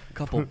to Sven.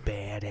 couple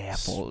bad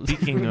apples.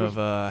 Speaking of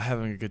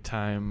having a good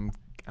time,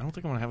 I don't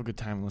think I'm gonna have a good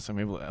time unless I'm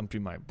able to empty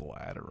my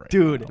bladder right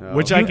Dude, now. No.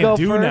 Which You I go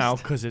can do first. now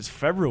because it's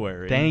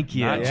February. Thank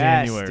you. Not Yes,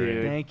 January.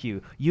 dude. Thank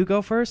you. You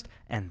go first,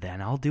 and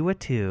then I'll do it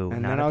too.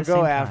 And Not then at I'll the go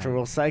same after. time.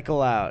 We'll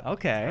cycle out.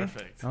 Okay.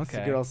 Perfect. It's a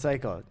Okay. good old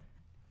cycle.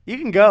 You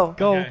can go.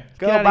 Go. Okay.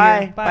 Go. Get outta Bye.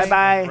 here. Bye.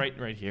 Bye.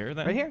 Right here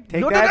then. Right here.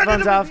 Take No, the no, no, no,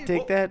 headphones no, off. no.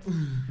 Take that. Okay,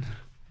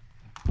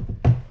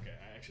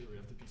 I actually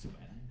ripped a piece of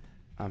that.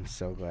 I'm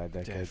so glad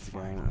that guy's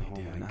Finally, gone. Oh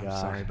dude. my I'm god.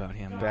 sorry about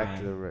him. Back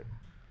to the.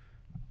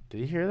 Did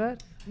you hear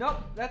that?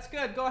 Nope, that's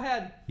good. Go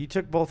ahead. You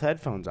took both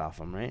headphones off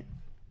him, right?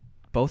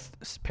 Both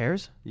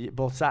pairs?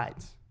 Both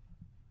sides.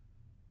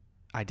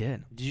 I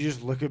did. Did you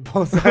just look at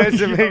both sides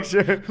to make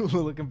sure?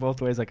 Looking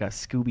both ways like a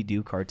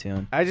Scooby-Doo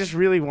cartoon. I just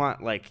really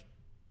want, like,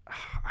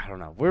 I don't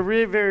know. We're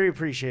really very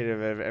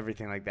appreciative of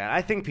everything like that.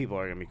 I think people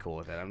are going to be cool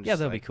with it. I'm just Yeah,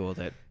 they'll like, be cool with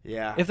it.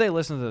 Yeah. If they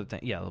listen to the thing,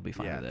 yeah, they'll be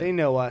fine with it. They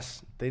know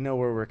us. They know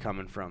where we're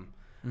coming from.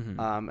 Mhm.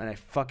 And I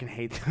fucking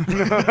hate them.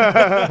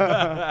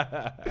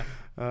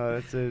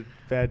 That's a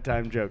bad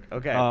time joke.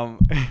 Okay.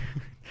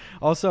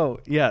 Also,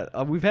 yeah,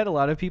 we've had a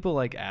lot of people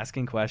like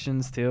asking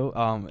questions too,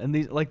 and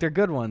these like they're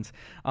good ones.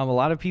 A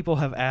lot of people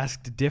have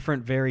asked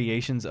different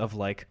variations of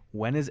like,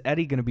 when is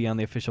Eddy going to be on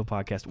the official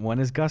podcast? When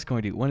is Gus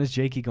going to? When is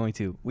Jakey going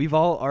to? We've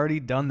all already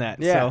done that.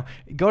 Yeah.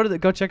 So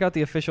go check out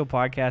the official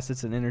podcast.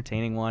 It's an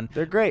entertaining one.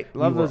 They're great.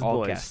 Love We were those all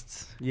boys.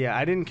 guests. Yeah,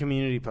 I didn't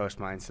community post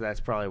mine, so that's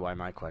probably why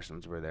my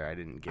questions were there. I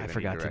didn't give I any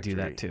forgot to do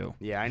that directory. too.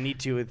 Yeah, I need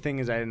to. The thing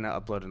is, I didn't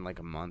upload in like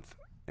a month,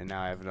 and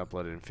now I haven't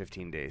uploaded in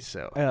 15 days.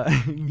 So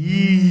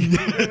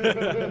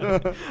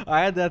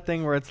I had that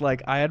thing where it's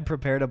like I had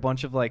prepared a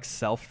bunch of like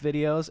self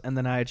videos, and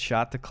then I had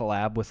shot the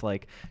collab with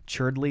like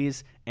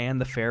Churdley's and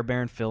the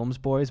Fairbairn Films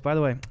boys. By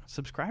the way,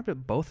 subscribe to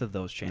both of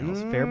those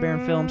channels.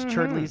 Fairbairn Films,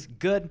 Churdley's,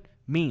 good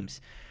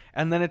memes.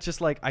 And then it's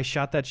just like I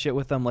shot that shit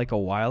with them like a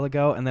while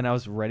ago, and then I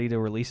was ready to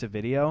release a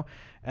video,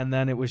 and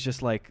then it was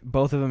just like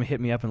both of them hit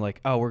me up and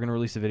like, oh, we're gonna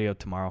release a video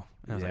tomorrow.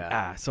 And I was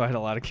like, so I had a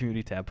lot of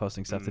community tab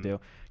posting stuff to do.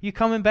 You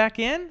coming back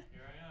in?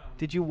 Here I am.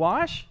 Did you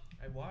wash?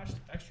 I washed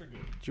extra good.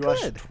 did you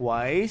watch Good.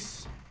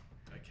 twice?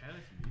 I can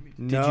if you need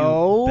me. Did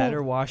No. you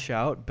better wash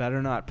out?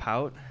 Better not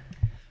pout?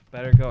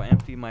 Better go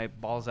empty my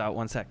balls out.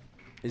 1 sec.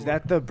 Is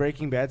that the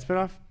Breaking Bad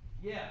spinoff?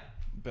 Yeah.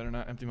 Better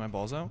not empty my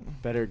balls out.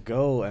 Better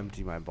go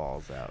empty my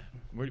balls out.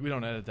 We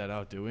don't edit that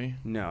out, do we?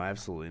 No,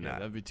 absolutely Yeah, not.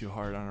 that'd be too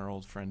hard on our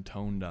old friend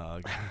Tone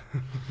Dog.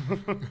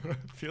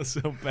 Feel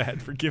so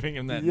bad for giving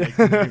him that Yeah,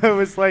 nickname. it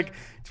was like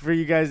for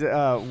you guys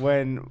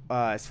when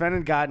Sven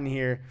had gotten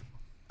here,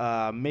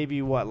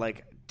 maybe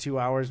like 2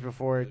 hours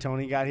before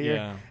Tony got here,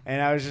 Yeah.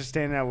 and I was just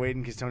standing out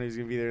waiting because Tony was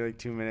gonna be there like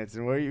 2 minutes,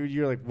 and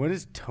you're like, when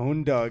does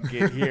Tone Dog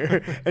get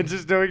here? And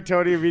just knowing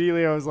Tony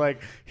immediately, I was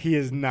like, he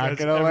is not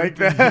That's gonna like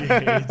everything he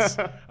that. hates.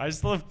 I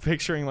just love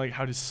picturing like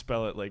how to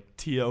spell it, like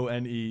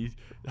TONE-DOG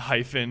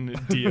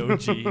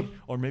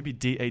or maybe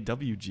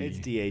DAWG. It's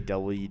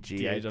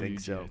DAWG. I think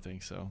so. I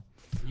think so.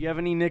 You have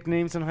any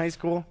nicknames in high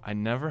school? I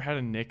never had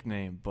a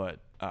nickname, but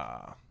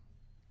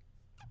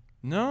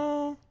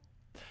no.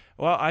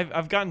 Well,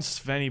 I've gotten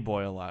Svenny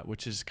Boy a lot,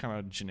 which is kind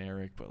of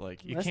generic, but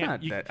like you That's can't.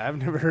 not you, that. I've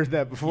never heard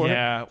that before.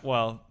 Yeah,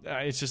 well,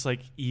 it's just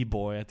like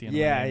E-Boy at the end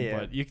Yeah, of the name.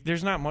 yeah. But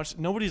there's not much.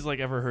 Nobody's like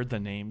ever heard the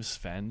name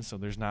Sven, so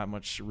there's not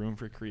much room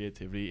for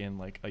creativity in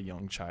like a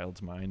young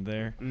child's mind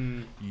there.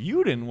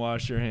 You didn't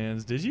wash your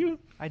hands, did you?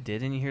 I did.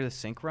 Didn't you hear the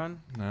sink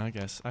run? No, I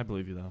guess. I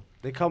believe you, though.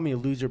 They called me a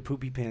loser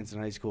poopy pants in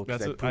high school because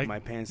That's I what pooped I- my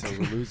pants. I was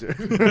a loser.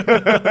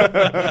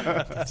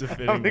 That's a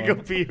fitting I'm gonna go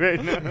one. pee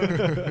right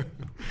now.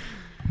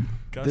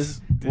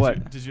 Gus,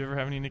 what? Did you ever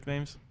have any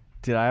nicknames?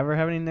 Did I ever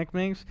have any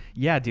nicknames?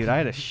 Yeah, dude, I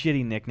had a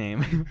shitty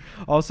nickname.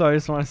 Also, I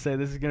just want to say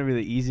this is going to be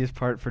the easiest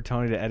part for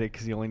Tony to edit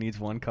because he only needs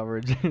one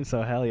coverage.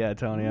 So, hell yeah,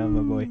 Tony, I'm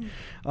a boy.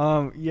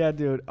 Yeah,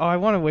 dude. Oh, I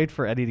want to wait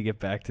for Eddy to get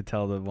back to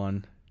tell the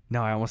one.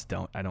 No, I almost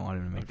don't. I don't want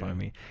him to make fun of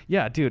me.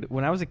 Yeah, dude,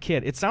 when I was a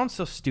kid, it sounds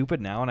so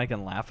stupid now and I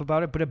can laugh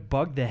about it, but it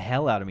bugged the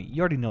hell out of me. You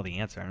already know the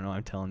answer. I don't know.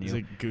 I'm telling you. Is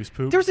it goose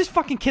poop? There was this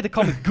fucking kid that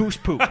called me Goose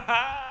Poop.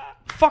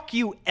 Fuck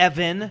you,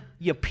 Evan,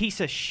 you piece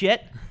of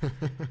shit.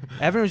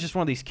 Evan was just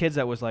one of these kids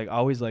that was like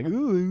always like,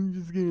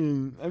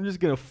 "Ooh, I'm just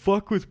gonna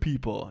fuck with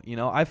people." You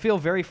know, I feel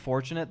very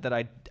fortunate that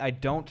I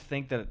don't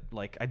think that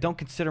like I don't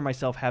consider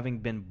myself having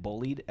been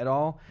bullied at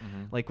all.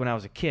 Like when I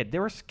was a kid, there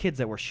were kids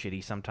that were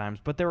shitty sometimes,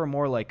 but they were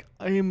more like,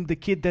 I am the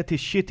kid that is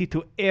shitty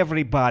to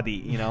everybody,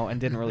 you know,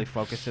 and didn't really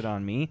focus it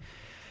on me.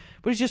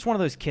 But he's just one of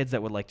those kids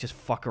that would like just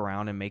fuck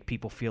around and make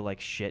people feel like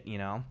shit, you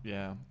know?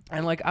 Yeah.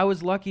 And like I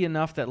was lucky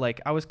enough that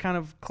like I was kind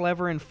of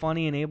clever and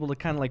funny and able to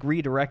kind of like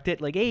redirect it,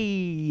 like, hey,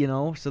 you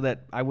know, so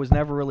that I was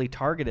never really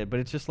targeted. But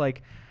it's just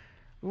like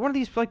one of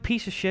these like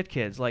piece of shit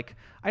kids. Like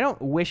I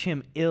don't wish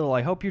him ill.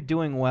 I hope you're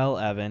doing well,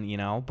 Evan, you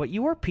know? But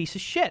you were a piece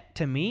of shit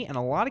to me and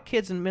a lot of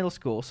kids in middle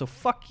school, so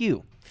fuck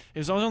you.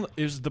 It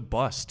was the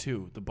bus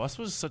too. The bus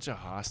was such a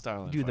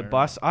hostile Dude, the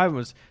environment.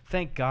 bus,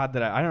 thank God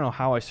that I don't know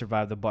how I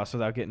survived the bus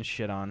without getting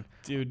shit on.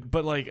 Dude,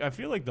 but like I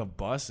feel like the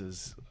bus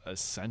is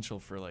essential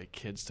for like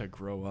kids to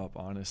grow up,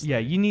 honestly. Yeah,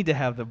 you need to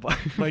have the bus.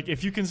 Like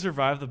if you can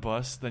survive the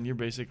bus, then you're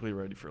basically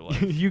ready for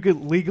life. you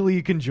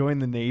can join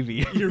the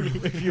Navy.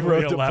 if you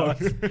rode the bus.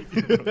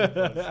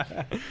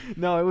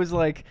 No, it was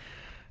like,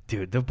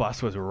 dude, the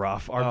bus was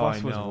rough. Our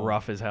bus was know.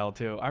 rough as hell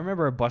too. I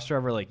remember a bus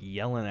driver like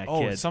yelling at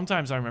kids.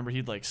 Sometimes I remember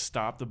he'd like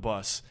stop the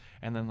bus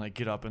and then like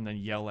get up and then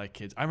yell at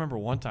kids. I remember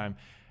one time,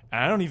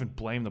 and I don't even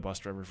blame the bus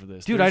driver for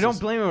this. Dude, There's I don't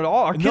blame him at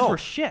all. Our kids were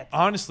shit.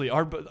 Honestly,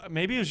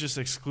 maybe it was just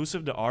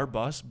exclusive to our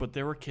bus, but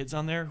there were kids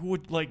on there who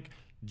would like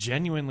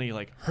genuinely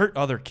like hurt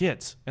other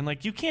kids, and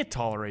like you can't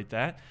tolerate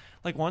that.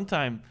 Like one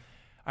time,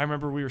 I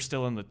remember we were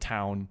still in the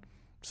town.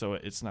 So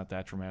it's not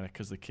that dramatic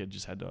because the kid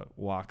just had to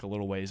walk a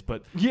little ways.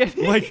 But Yeah,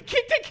 like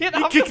kick the kid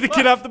he off kicked the the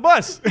kid off the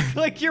bus.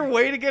 like your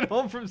way to get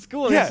home from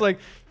school. And Yeah. it's like,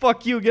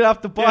 fuck you, get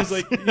off the Yeah, bus.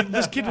 it's like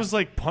this kid was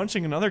like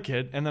punching another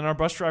kid, and then our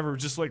bus driver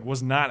just like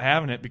was not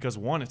having it because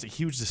one, it's a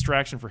huge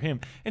distraction for him,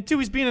 and two,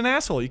 he's being an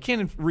asshole. You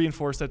can't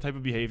reinforce that type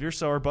of behavior.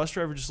 So our bus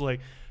driver just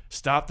like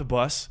stopped the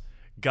bus,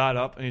 got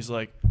up, and he's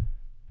like,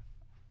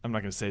 I'm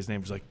not gonna say his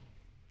name. He's like,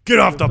 get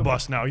off the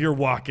bus now. You're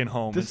walking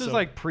home. This is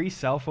like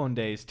pre-cell phone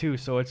days too,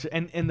 so it's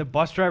and the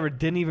bus driver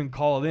didn't even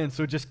call it in,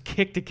 so just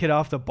kicked the kid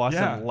off the bus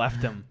Yeah. and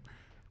left him.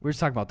 We were just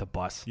talking about the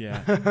bus.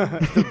 Yeah.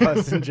 The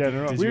bus in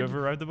general. Did you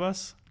ever ride the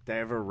bus? Did I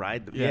ever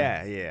ride the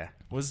Yeah. Yeah.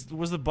 Was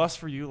the bus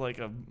for you like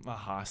a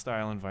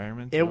hostile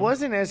environment? It too?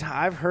 wasn't as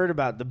I've heard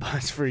about the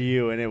bus for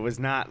you, and it was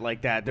not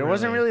like that. There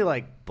wasn't Really? really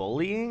like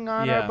bullying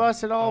on Yeah. our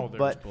bus at all, Oh, there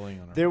was but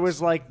bullying on our there bus.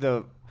 was like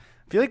I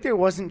feel like there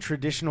wasn't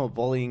traditional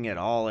bullying at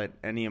all at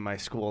any of my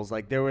schools.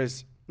 Like there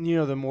was, you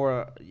know, the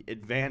more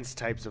advanced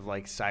types of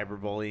like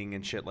cyberbullying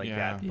and shit like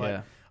Yeah. that.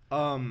 But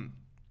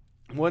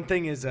one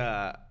thing is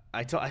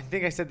I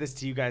think I said this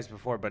to you guys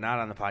before, but not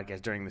on the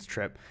podcast during this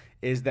trip,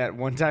 is that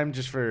one time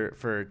just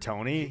for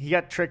Tony, he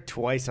got tricked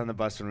twice on the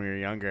bus when we were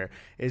younger.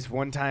 Is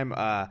one time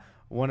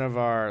one of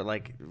our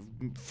like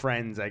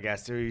friends, I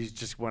guess, who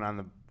just went on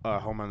the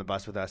home on the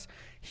bus with us.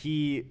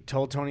 He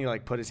told Tony to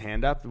like put his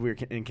hand up. We were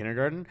in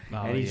kindergarten,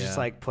 and he just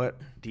like put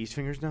these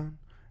fingers down,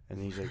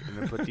 and he's like, and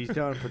then put these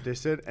down, put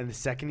this in. And the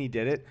second he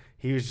did it,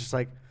 he was just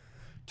like,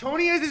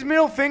 Tony has his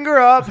middle finger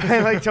up,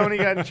 and like Tony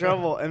got in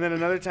trouble. And then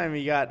another time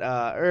he got,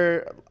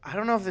 or I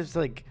don't know if it's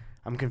like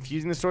I'm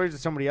confusing the stories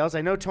with somebody else.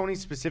 I know Tony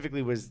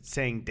specifically was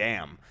saying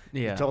 "damn."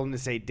 Yeah. He told him to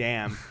say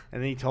 "damn,"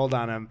 and then he told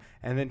on him.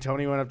 And then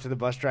Tony went up to the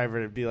bus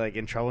driver to be like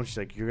in trouble. And she's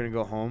like, "You're gonna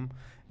go home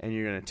and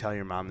you're gonna tell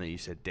your mom that you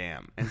said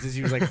damn." And since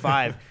he was like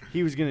 5,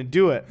 he was gonna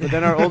do it. But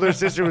then our older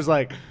sister was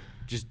like,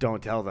 "Just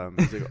don't tell them."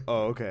 He's like,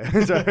 "Oh, okay."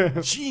 Sorry.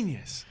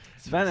 Genius.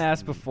 Sven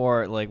asked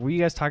before, like, were you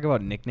guys talking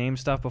about nickname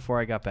stuff before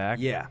I got back?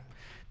 Yeah.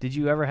 Did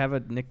you ever have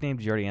a nickname?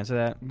 Did you already answer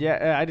that?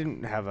 Yeah, I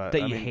didn't have a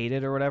That you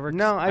hated or whatever?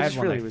 No, I had just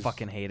one really I was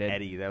fucking hated.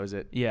 Eddy. That was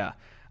it. Yeah.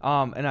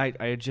 And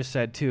I just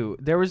said too,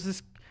 there was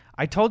this,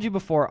 I told you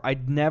before,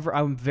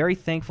 I'm very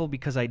thankful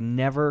because I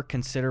never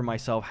consider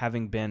myself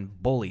having been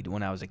bullied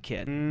when I was a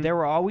kid. There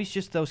were always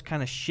just those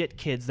kind of shit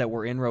kids that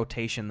were in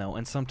rotation though,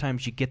 and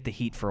sometimes you get the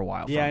heat for a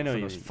while Yeah, from, I know from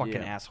you those mean, fucking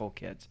yeah. asshole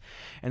kids.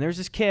 And there's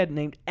this kid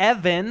named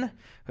Evan,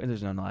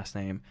 there's no last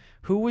name,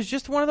 who was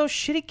just one of those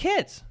shitty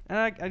kids. And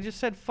I just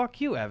said, fuck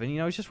you, Evan. You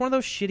know, he's just one of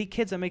those shitty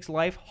kids that makes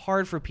life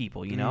hard for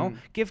people, you know?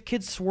 Give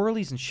kids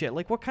swirlies and shit.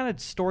 Like, what kind of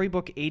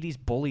storybook 80s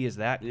bully is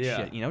that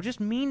shit? You know, just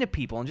mean to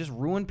people and just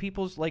ruin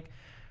people's, like,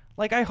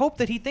 I hope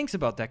that he thinks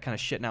about that kind of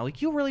shit now.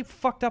 Like, you really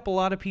fucked up a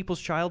lot of people's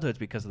childhoods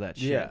because of that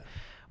shit. Yeah.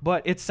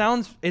 But it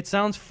sounds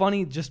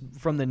funny just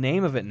from the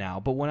name of it now.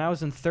 But when I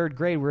was in 3rd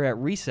grade, we were at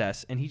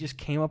recess, and he just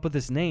came up with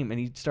this name, and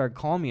he started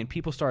calling me, and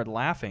people started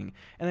laughing.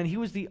 And then he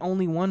was the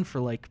only one for,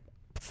 like,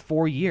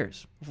 4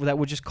 years that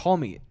would just call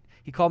me.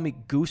 He called me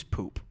Goose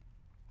Poop.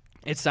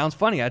 It sounds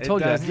funny. I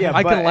told you does, that. yeah,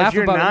 I but can if laugh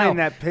you're about 9, it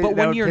now. that But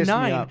when would you're piss me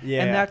 9 up.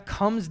 Yeah. and that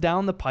comes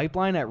down the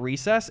pipeline at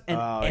recess and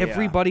Oh, yeah.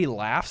 everybody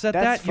laughs at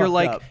That's that, you're fucked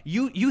like, up.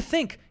 you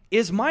think,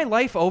 is my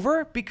life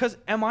over? Because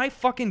am I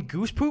fucking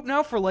Goose Poop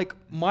now for like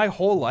my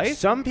whole life?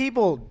 Some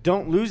people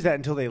don't lose that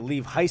until they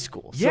leave high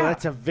school. So Yeah.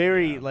 that's a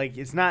very, like,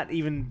 it's not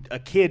even a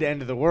kid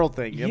end of the world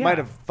thing. It Yeah. might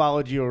have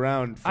followed you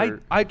around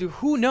for. I do.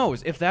 Who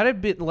knows if that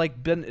had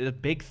been a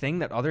big thing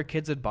that other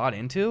kids had bought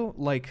into?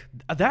 Like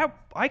that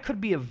I could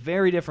be a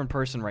very different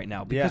person right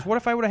now. Because Yeah. what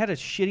if I would have had a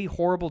shitty,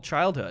 horrible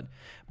childhood?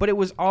 But it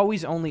was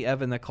always only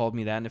Evan that called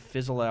me that, and it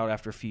fizzled out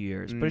after a few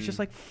years. But it's just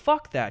like,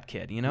 fuck that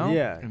kid, you know?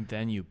 Yeah. And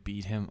then you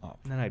beat him up.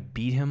 And then I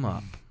beat him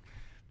up.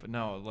 But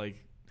no,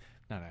 like,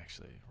 not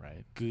actually,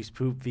 right? Goose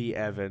Poop v.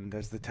 Evan.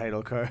 That's the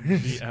title card.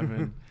 The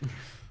Evan.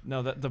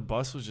 No, the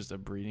bus was just a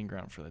breeding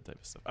ground for that type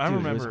of stuff.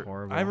 Dude, it was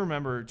horrible. I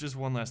remember just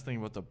one last thing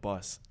about the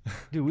bus.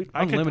 Dude,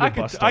 I unlimited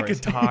bus I could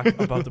stories. talk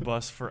about the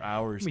bus for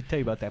hours. Let me tell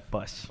you about that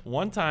bus.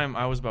 One time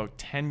I was about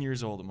 10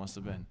 years old, it must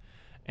have been,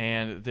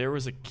 and there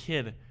was a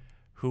kid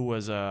who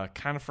was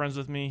kind of friends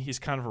with me. He's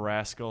kind of a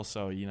rascal,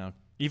 so, you know,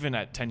 even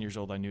at 10 years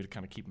old, I knew to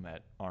kind of keep him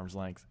at arm's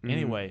length. Mm-hmm.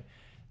 Anyway,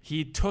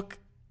 he took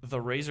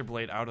the razor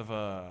blade out of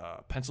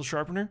a pencil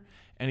sharpener,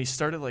 and he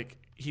started, like,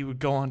 he would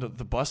go onto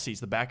the bus seats,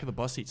 the back of the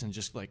bus seats, and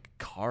just, like,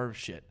 carve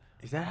shit.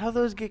 Is that how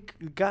those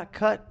got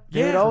cut?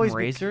 Yeah, They'd from always be-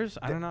 Razors?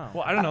 I don't know.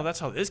 Well, I don't know. That's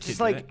how this kid Just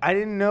did like it. I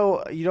didn't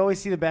know. You'd always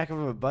see the back of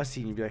a bus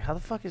seat, and you'd be like, "How the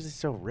fuck is this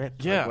so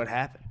ripped? Yeah. Like, what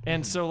happened?"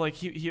 And so, like,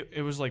 he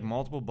it was, like,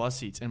 multiple bus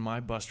seats, and my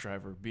bus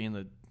driver, being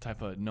the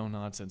type of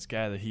no-nonsense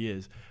guy that he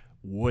is,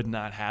 would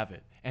not have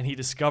it. And he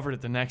discovered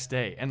it the next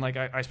day. And, like,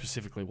 I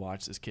specifically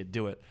watched this kid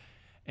do it.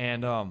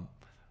 And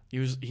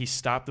he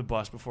stopped the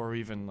bus before we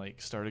even,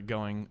 like, started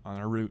going on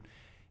our route.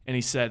 And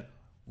he said,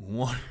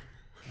 one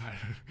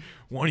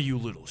of you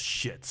little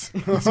shits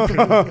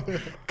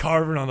is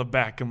carving on the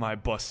back of my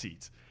bus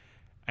seats.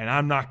 And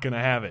I'm not going to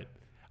have it.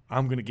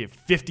 I'm going to give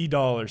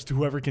 $50 to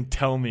whoever can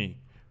tell me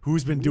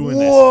who's been doing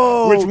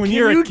Whoa, this. Which when can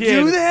you're you a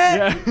kid, do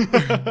that?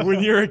 Yeah,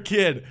 when you're a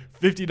kid,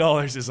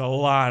 $50 is a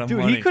lot of Dude,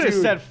 money. he could have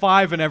Dude. said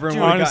 5 and everyone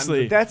Dude, would have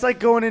honestly. That's like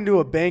going into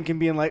a bank and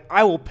being like,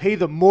 "I will pay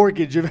the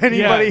mortgage of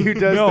anybody who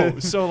does no,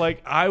 this." so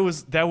like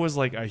that was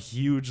like a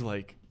huge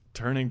like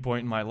turning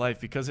point in my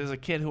life because as a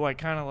kid who I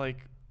kind of like,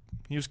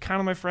 he was kind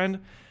of my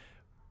friend,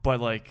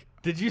 but like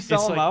Did you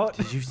sell him like- out?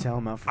 Did you sell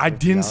him out for $50? I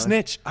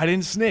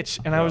didn't snitch.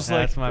 And I was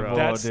That's like, my boy,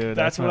 that's, dude.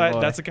 That's That's what my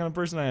boy. that's the kind of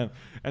person I am.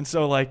 And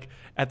so like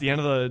at the end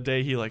of the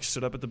day, he like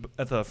stood up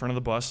at the front of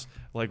the bus,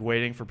 like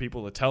waiting for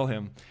people to tell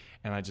him.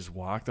 And I just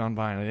walked on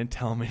by and I didn't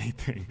tell him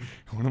anything.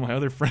 One of my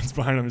other friends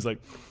behind him was like,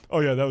 "Oh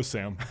yeah, that was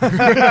Sam." I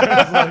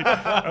was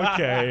like,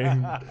 okay.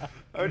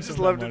 I would just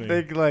love to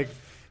think like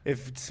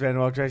if Sven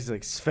walked by, he's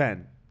like,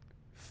 "Sven,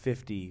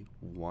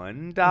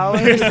 $51."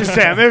 There's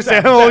Sam. There's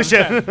Sam. Holy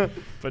shit.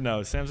 But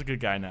no, Sam's a good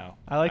guy now.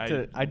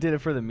 I did it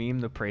for the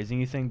meme, the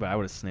praising you thing, but I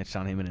would have snitched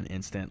on him in an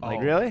instant.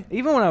 Like, really?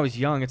 Even when I was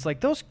young, it's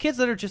like those kids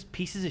that are just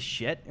pieces of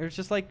shit. It's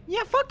just like,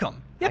 yeah, fuck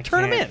them. Yeah, I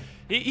turn them can't. in.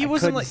 He I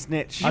wasn't couldn't like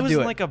snitch. He I'll do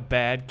wasn't it. like a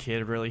bad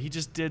kid, really. He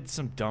just did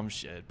some dumb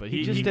shit. But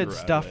He just he did grew out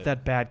of stuff it.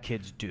 that bad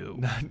kids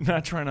do.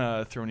 Not trying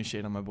to throw any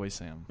shade on my boy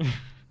Sam.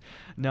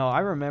 No, I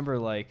remember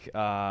like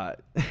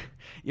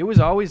it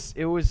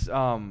was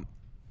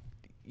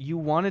you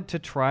wanted to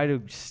try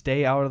to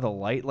stay out of the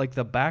light. Like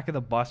the back of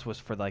the bus was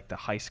for like the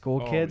high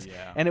school Oh, kids,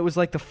 yeah. and it was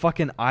like the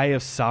fucking Eye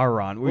of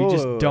Sauron, where you Whoa,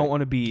 just don't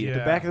want to be Yeah. The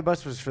back of the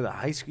bus was for the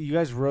high school. You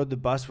guys rode the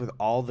bus with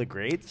all the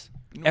grades?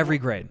 every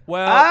grade.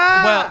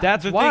 Well,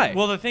 That's the why. Thing,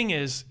 well, the thing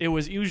is, it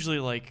was usually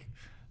like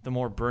the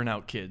more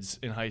burnout kids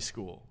in high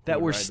school That who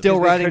were would ride the still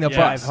bus. They riding the couldn't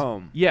drive bus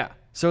home. Yeah.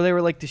 So they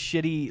were like the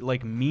shitty,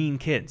 like mean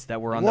kids that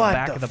were on What the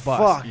back the of the bus.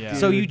 fuck, Yeah.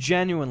 So dude? you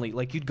genuinely,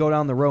 like, you'd go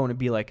down the road and it'd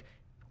be like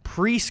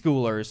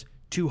preschoolers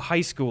to high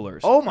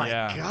schoolers, Oh my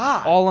Yeah.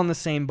 god. all on the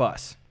same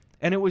bus.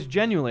 And it was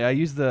genuinely, I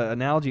use the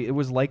analogy, it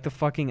was like the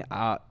fucking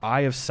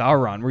Eye of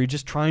Sauron, where you're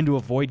just trying to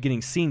avoid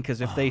getting seen,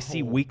 because if they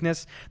see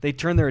weakness, they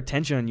turn their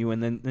attention on you,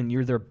 and then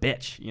you're their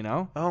bitch, you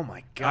know? Oh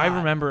my god. I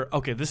remember.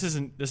 Okay, this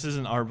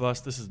isn't our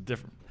bus. This is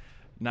different.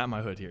 Not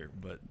my hood here,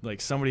 but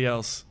like somebody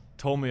else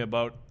told me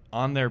about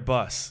on their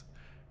bus.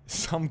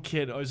 Some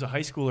kid, it was a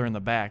high schooler in the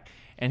back,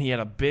 and he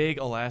had a big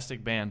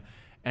elastic band,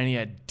 and he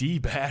had D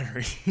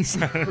batteries.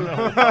 I don't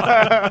know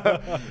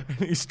why.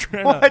 He's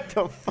trying What to.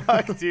 the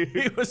fuck, dude?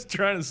 He was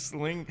trying to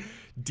sling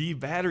D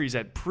batteries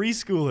at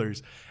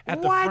preschoolers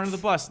at the What? front of the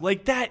bus.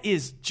 Like that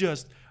is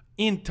just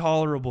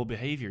intolerable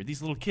behavior.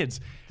 These little kids,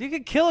 You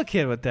could kill a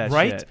kid with that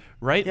right? shit.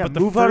 Right? Yeah,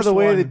 but move out of the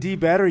way of the one- D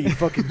battery, you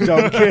fucking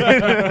dumb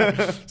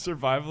kid.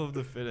 Survival of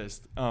the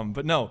fittest.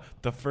 But no,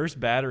 the first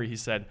battery, he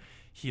said,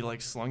 he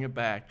like slung it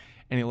back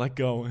and he let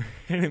go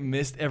and it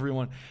missed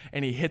everyone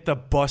and he hit the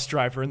bus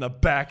driver in the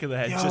back of the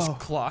head, Yo. just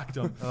clocked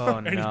him. Oh,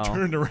 and no. he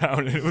turned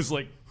around and it was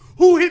like,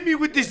 Who hit me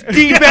with this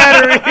D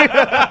battery?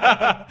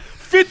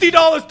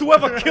 $50 to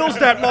whoever kills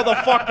that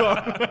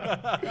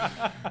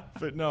motherfucker.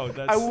 but no,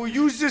 that's I will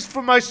use this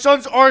for my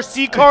son's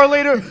RC car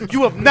later.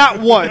 You have not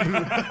won.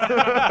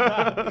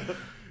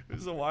 this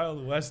is a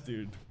Wild West,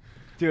 dude.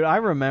 Dude, I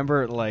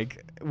remember,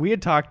 like, we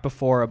had talked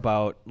before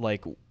about,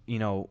 like, you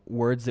know,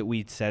 words that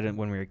we'd said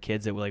when we were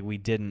kids that, like, we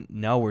didn't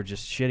know were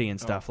just shitty and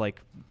stuff.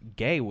 Like,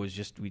 gay was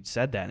just, we'd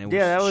said that, and it was,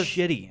 Yeah, that was-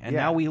 shitty. And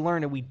yeah. now we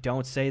learn that we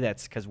don't say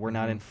that because we're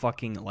not in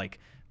fucking, like,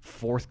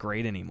 4th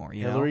grade anymore,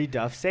 you Hillary know?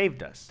 Duff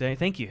saved us.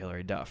 Thank you,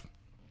 Hillary Duff.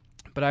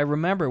 But I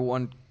remember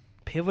one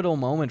pivotal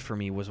moment for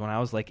me was when I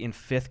was, like, in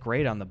 5th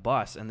grade on the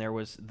bus, and there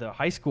was the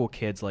high school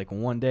kids, like,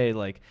 one day,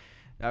 like,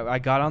 I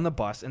got on the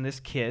bus, and this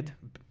kid,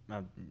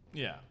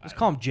 Yeah. let's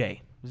call him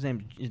Jay. his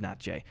name is not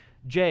Jay.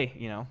 Jay,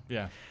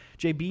 Yeah.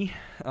 JB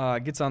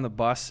gets on the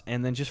bus,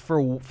 and then just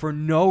for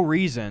no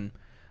reason,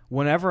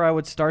 whenever I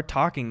would start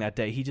talking that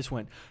day, he just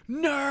went,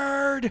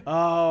 "Nerd!"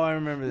 Oh, I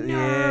remember that.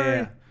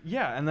 Nerd!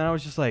 Yeah, and then I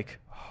was just like,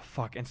 oh,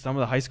 fuck. And some of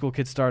the high school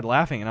kids started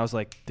laughing, and I was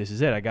like, this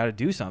is it. I got to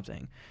do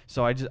something.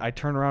 So I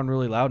turned around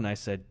really loud, and I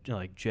said,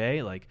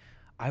 Jay,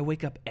 I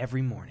wake up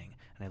every morning,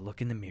 and I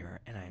look in the mirror,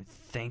 and I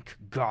thank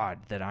God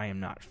that I am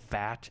not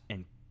fat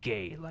and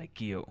gay like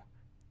you.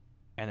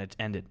 And it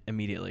ended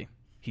immediately.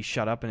 He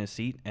shut up in his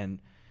seat, and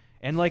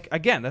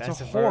again,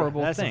 that's a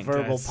horrible thing. That's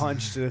a verbal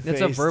punch to the face.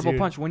 It's a verbal dude.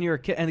 punch when you're a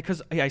kid, and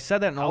because I said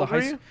that in all the How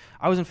old high were you?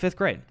 I was in 5th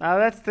grade.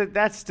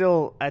 That's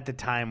still at the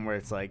time where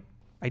it's like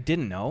I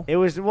didn't know. it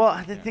was.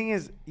 Well, the thing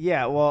is,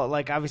 yeah. Well,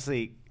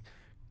 obviously,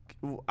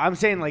 I'm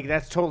saying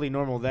that's totally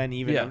normal. Then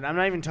even Yeah. I'm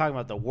not even talking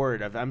about the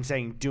word of. I'm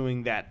saying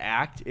doing that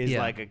act is Yeah.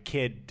 like a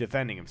kid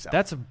defending himself.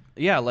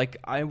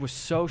 I was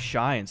so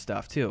shy and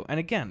stuff too. And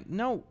again,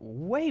 no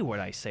way would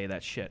I say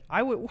that shit.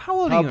 How old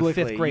are you in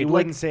 5th grade? You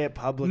wouldn't say it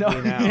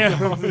publicly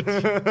now.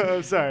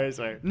 I'm sorry.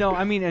 No,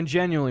 I mean, and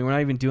genuinely, we're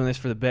not even doing this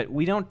for the bit.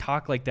 We don't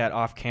talk like that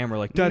off camera.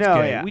 Like that's no,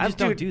 gay. yeah. We just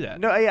don't do that.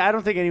 No, yeah, I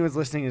don't think anyone's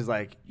listening is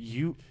like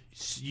you.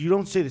 You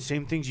don't say the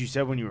same things you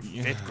said when you were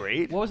 5th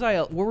grade.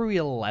 What were we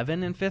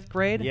 11 in 5th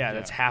grade? Yeah,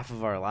 that's half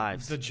of our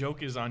lives. The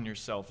joke is on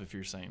yourself if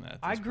you're saying that.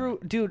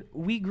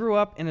 We grew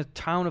up in a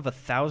town of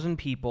 1,000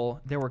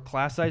 people. There were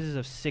class sizes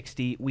of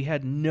 60. We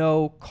had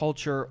no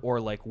culture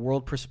or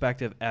world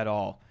perspective at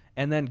all.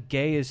 And then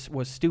gay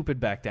was stupid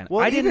back then.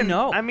 Well, I didn't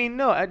know. I mean,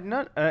 no,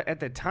 at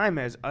the time,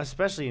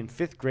 especially in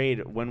 5th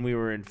grade, when we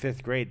were in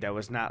 5th grade, that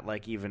was not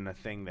even a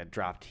thing that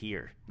dropped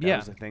here. That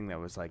was a thing that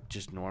was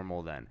just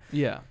normal then.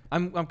 Yeah,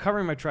 I'm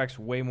covering my tracks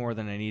way more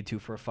than I need to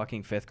for a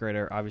fucking 5th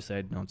grader. Obviously,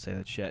 I don't say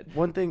that shit.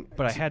 One thing,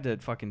 but I had to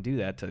fucking do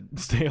that to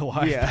stay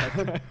alive.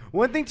 Yeah.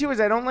 One thing too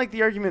is I don't like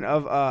the argument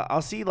of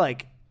I'll see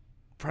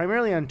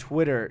primarily on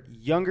Twitter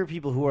younger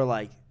people who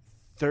are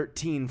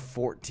 13,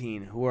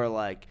 14 who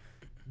are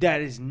that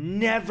has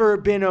never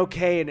been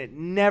okay and it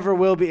never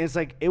will be. And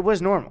it's it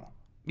was normal.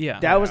 Yeah.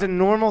 That was a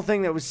normal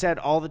thing that was said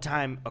all the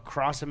time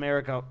across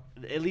America,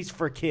 at least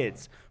for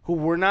kids who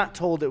were not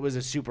told it was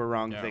a super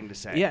wrong thing to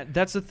say. Yeah,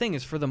 that's the thing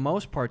is for the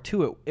most part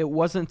too, it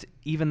wasn't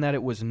even that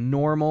it was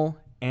normal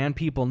and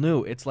people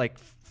knew. It's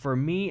for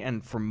me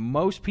and for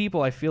most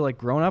people, I feel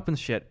growing up and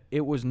shit,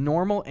 it was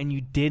normal and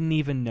you didn't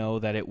even know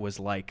that it was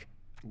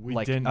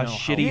didn't know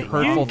shitty, You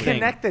hurtful didn't thing.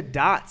 connect the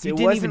dots. You It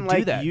didn't wasn't even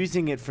do that.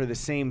 using it for the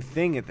same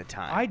thing at the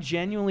time. I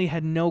genuinely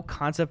had no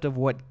concept of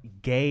what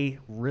gay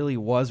really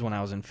was when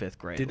I was in 5th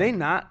grade.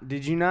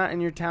 Did you not in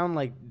your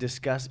town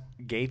discuss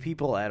gay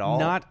people at all?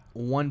 Not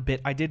one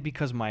bit. I did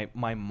because my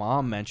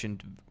mom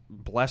mentioned,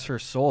 bless her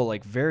soul,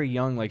 very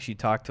young, she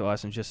talked to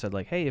us and just said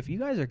hey, if you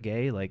guys are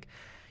gay,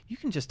 you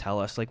can just tell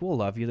us, we'll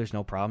love you. There's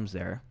no problems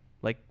there.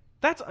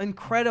 That's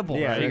incredible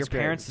Yeah, for your that's great.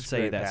 parents to It's say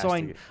great that. past So to I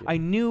get- I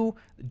knew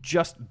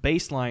just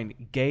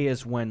baseline gay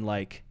is when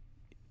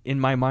in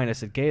my mind I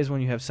said gay is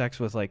when you have sex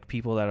with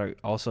people that are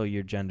also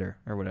your gender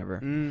or whatever.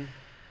 And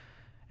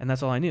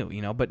that's all I knew,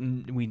 But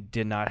we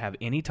did not have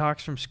any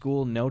talks from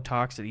school, no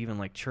talks at even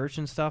church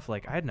and stuff.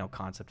 I had no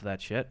concept of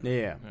that shit.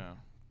 Yeah.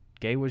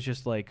 Gay was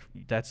just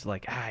that's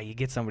you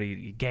get somebody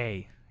you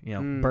gay,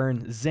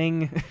 burn,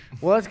 zing.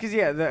 Well, that's because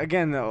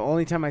again, the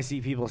only time I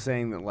see people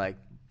saying that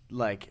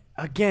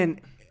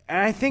again, and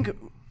I think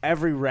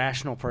every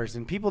rational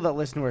person, people that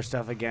listen to our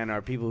stuff again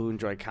are people who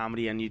enjoy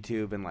comedy on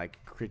YouTube and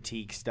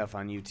critique stuff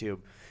on YouTube.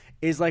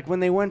 Is when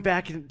they went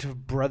back into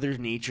Brother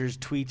Nature's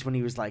tweets when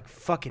he was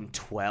fucking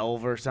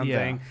 12 or something,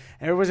 Yeah.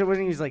 and it was when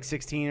he was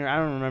 16 or I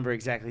don't remember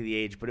exactly the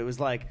age, but it was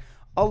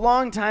a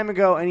long time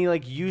ago, and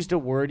he used a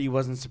word he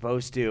wasn't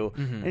supposed to,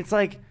 and it's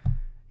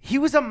he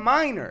was a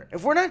minor.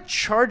 If we're not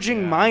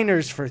charging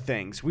minors for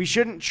things, we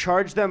shouldn't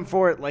charge them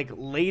for it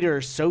later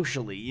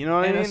socially. You know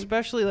what I mean?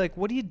 Especially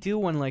what do you do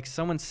when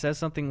someone says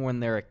something when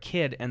they're a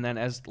kid and then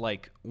as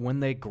when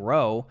they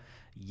grow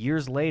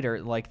years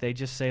later, they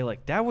just say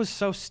that was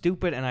so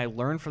stupid and I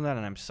learned from that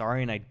and I'm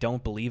sorry and I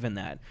don't believe in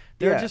that.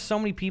 There are just so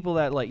many people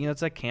that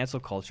it's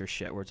cancel culture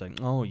shit where it's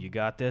oh, you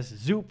got this,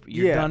 zoop,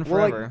 you're done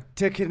forever.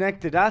 To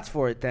connect the dots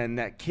for it, then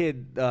that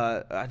kid,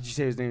 did you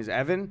say his name is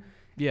Evan?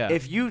 Yeah.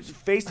 If you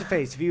face to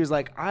face, if he was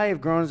I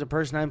have grown as a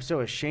person, I'm so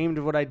ashamed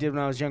of what I did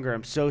when I was younger,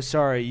 I'm so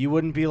sorry, you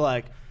wouldn't be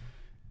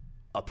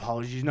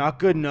apologies not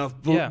good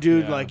enough,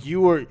 dude. Yeah.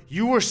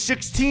 You were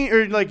 16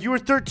 or you were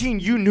 13,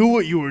 you knew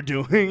what you were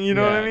doing. You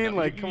know what I mean?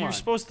 No, Come on. You're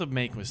supposed to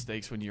make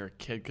mistakes when you're a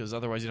kid because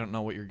otherwise you don't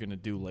know what you're gonna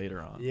do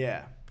later on.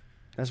 Yeah.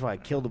 That's why I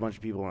killed a bunch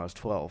of people when I was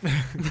 12.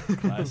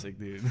 Classic,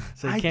 dude.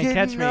 So you I can't didn't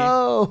catch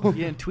know. me.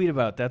 You didn't tweet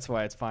about it, that's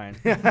why it's fine.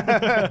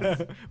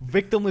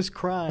 Victimless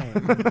crime.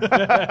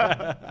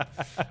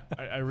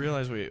 I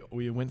realized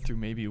we went through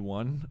maybe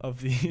one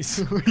of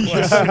these.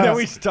 Yeah, then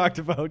we talked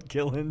about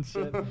killing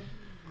shit.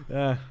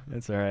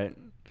 That's all right.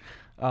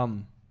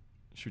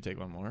 Should we take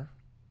one more?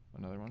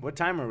 Another one? What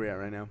time are we at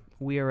right now?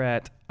 We are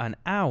at 1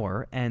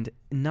 hour and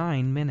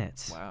 9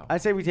 minutes. Wow.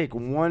 I'd say we take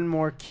one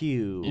more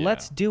cue. Yeah.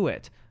 Let's do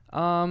it.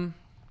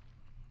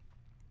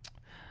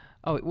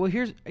 Oh, well,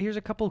 here's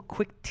a couple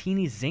quick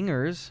teeny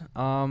zingers.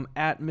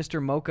 At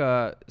Mr.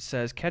 Mocha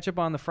says, ketchup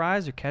on the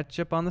fries or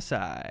ketchup on the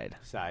side?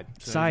 Side.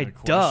 Side,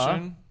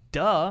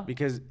 duh.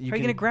 Because How are you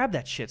going to grab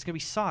that shit? It's going to be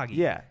soggy.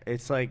 Yeah,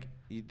 it's like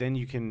then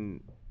you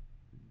can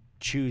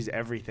choose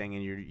everything,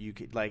 and you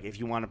could, like, if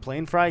you want a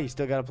plain fry, you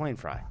still got a plain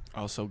fry.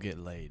 Also get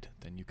laid.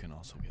 Then you can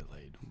also get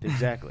laid.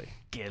 Exactly.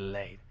 Get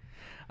laid.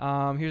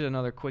 Here's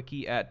another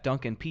quickie at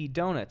Duncan P.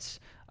 Donuts.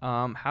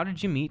 How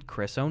did you meet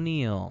Chris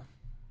O'Neill?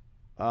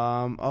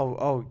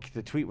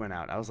 The tweet went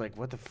out. I was like,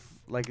 what the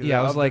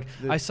I was like,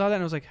 I saw that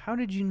and I was like, how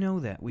did you know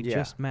that? We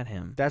just met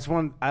him. That's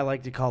one I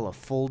like to call a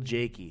full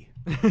Jakey.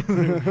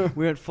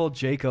 We went full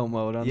Jaco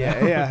mode on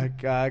that.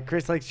 Yeah.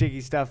 Chris likes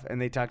Jakey stuff,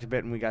 and they talked a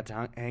bit, and we got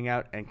to hang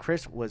out, and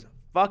Chris was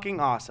fucking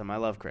awesome. I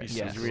love Chris.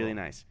 Yes. He's really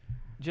nice.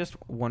 Just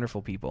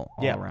wonderful people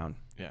all around.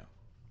 Yeah.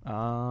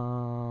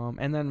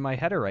 And then my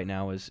header right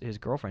now is his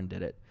girlfriend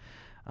did it.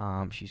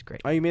 She's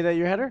great. Oh, you made that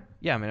your header?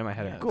 Yeah, I made it my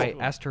header. Yeah, I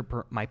cool. asked her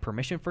my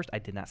permission first. I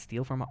did not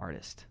steal from an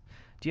artist.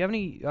 Do you have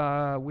any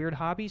weird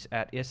hobbies?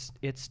 At it's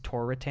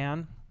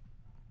Torritan.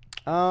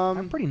 I'm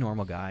a pretty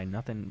normal guy.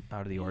 Nothing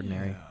out of the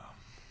ordinary.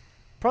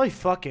 Probably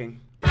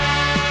fucking.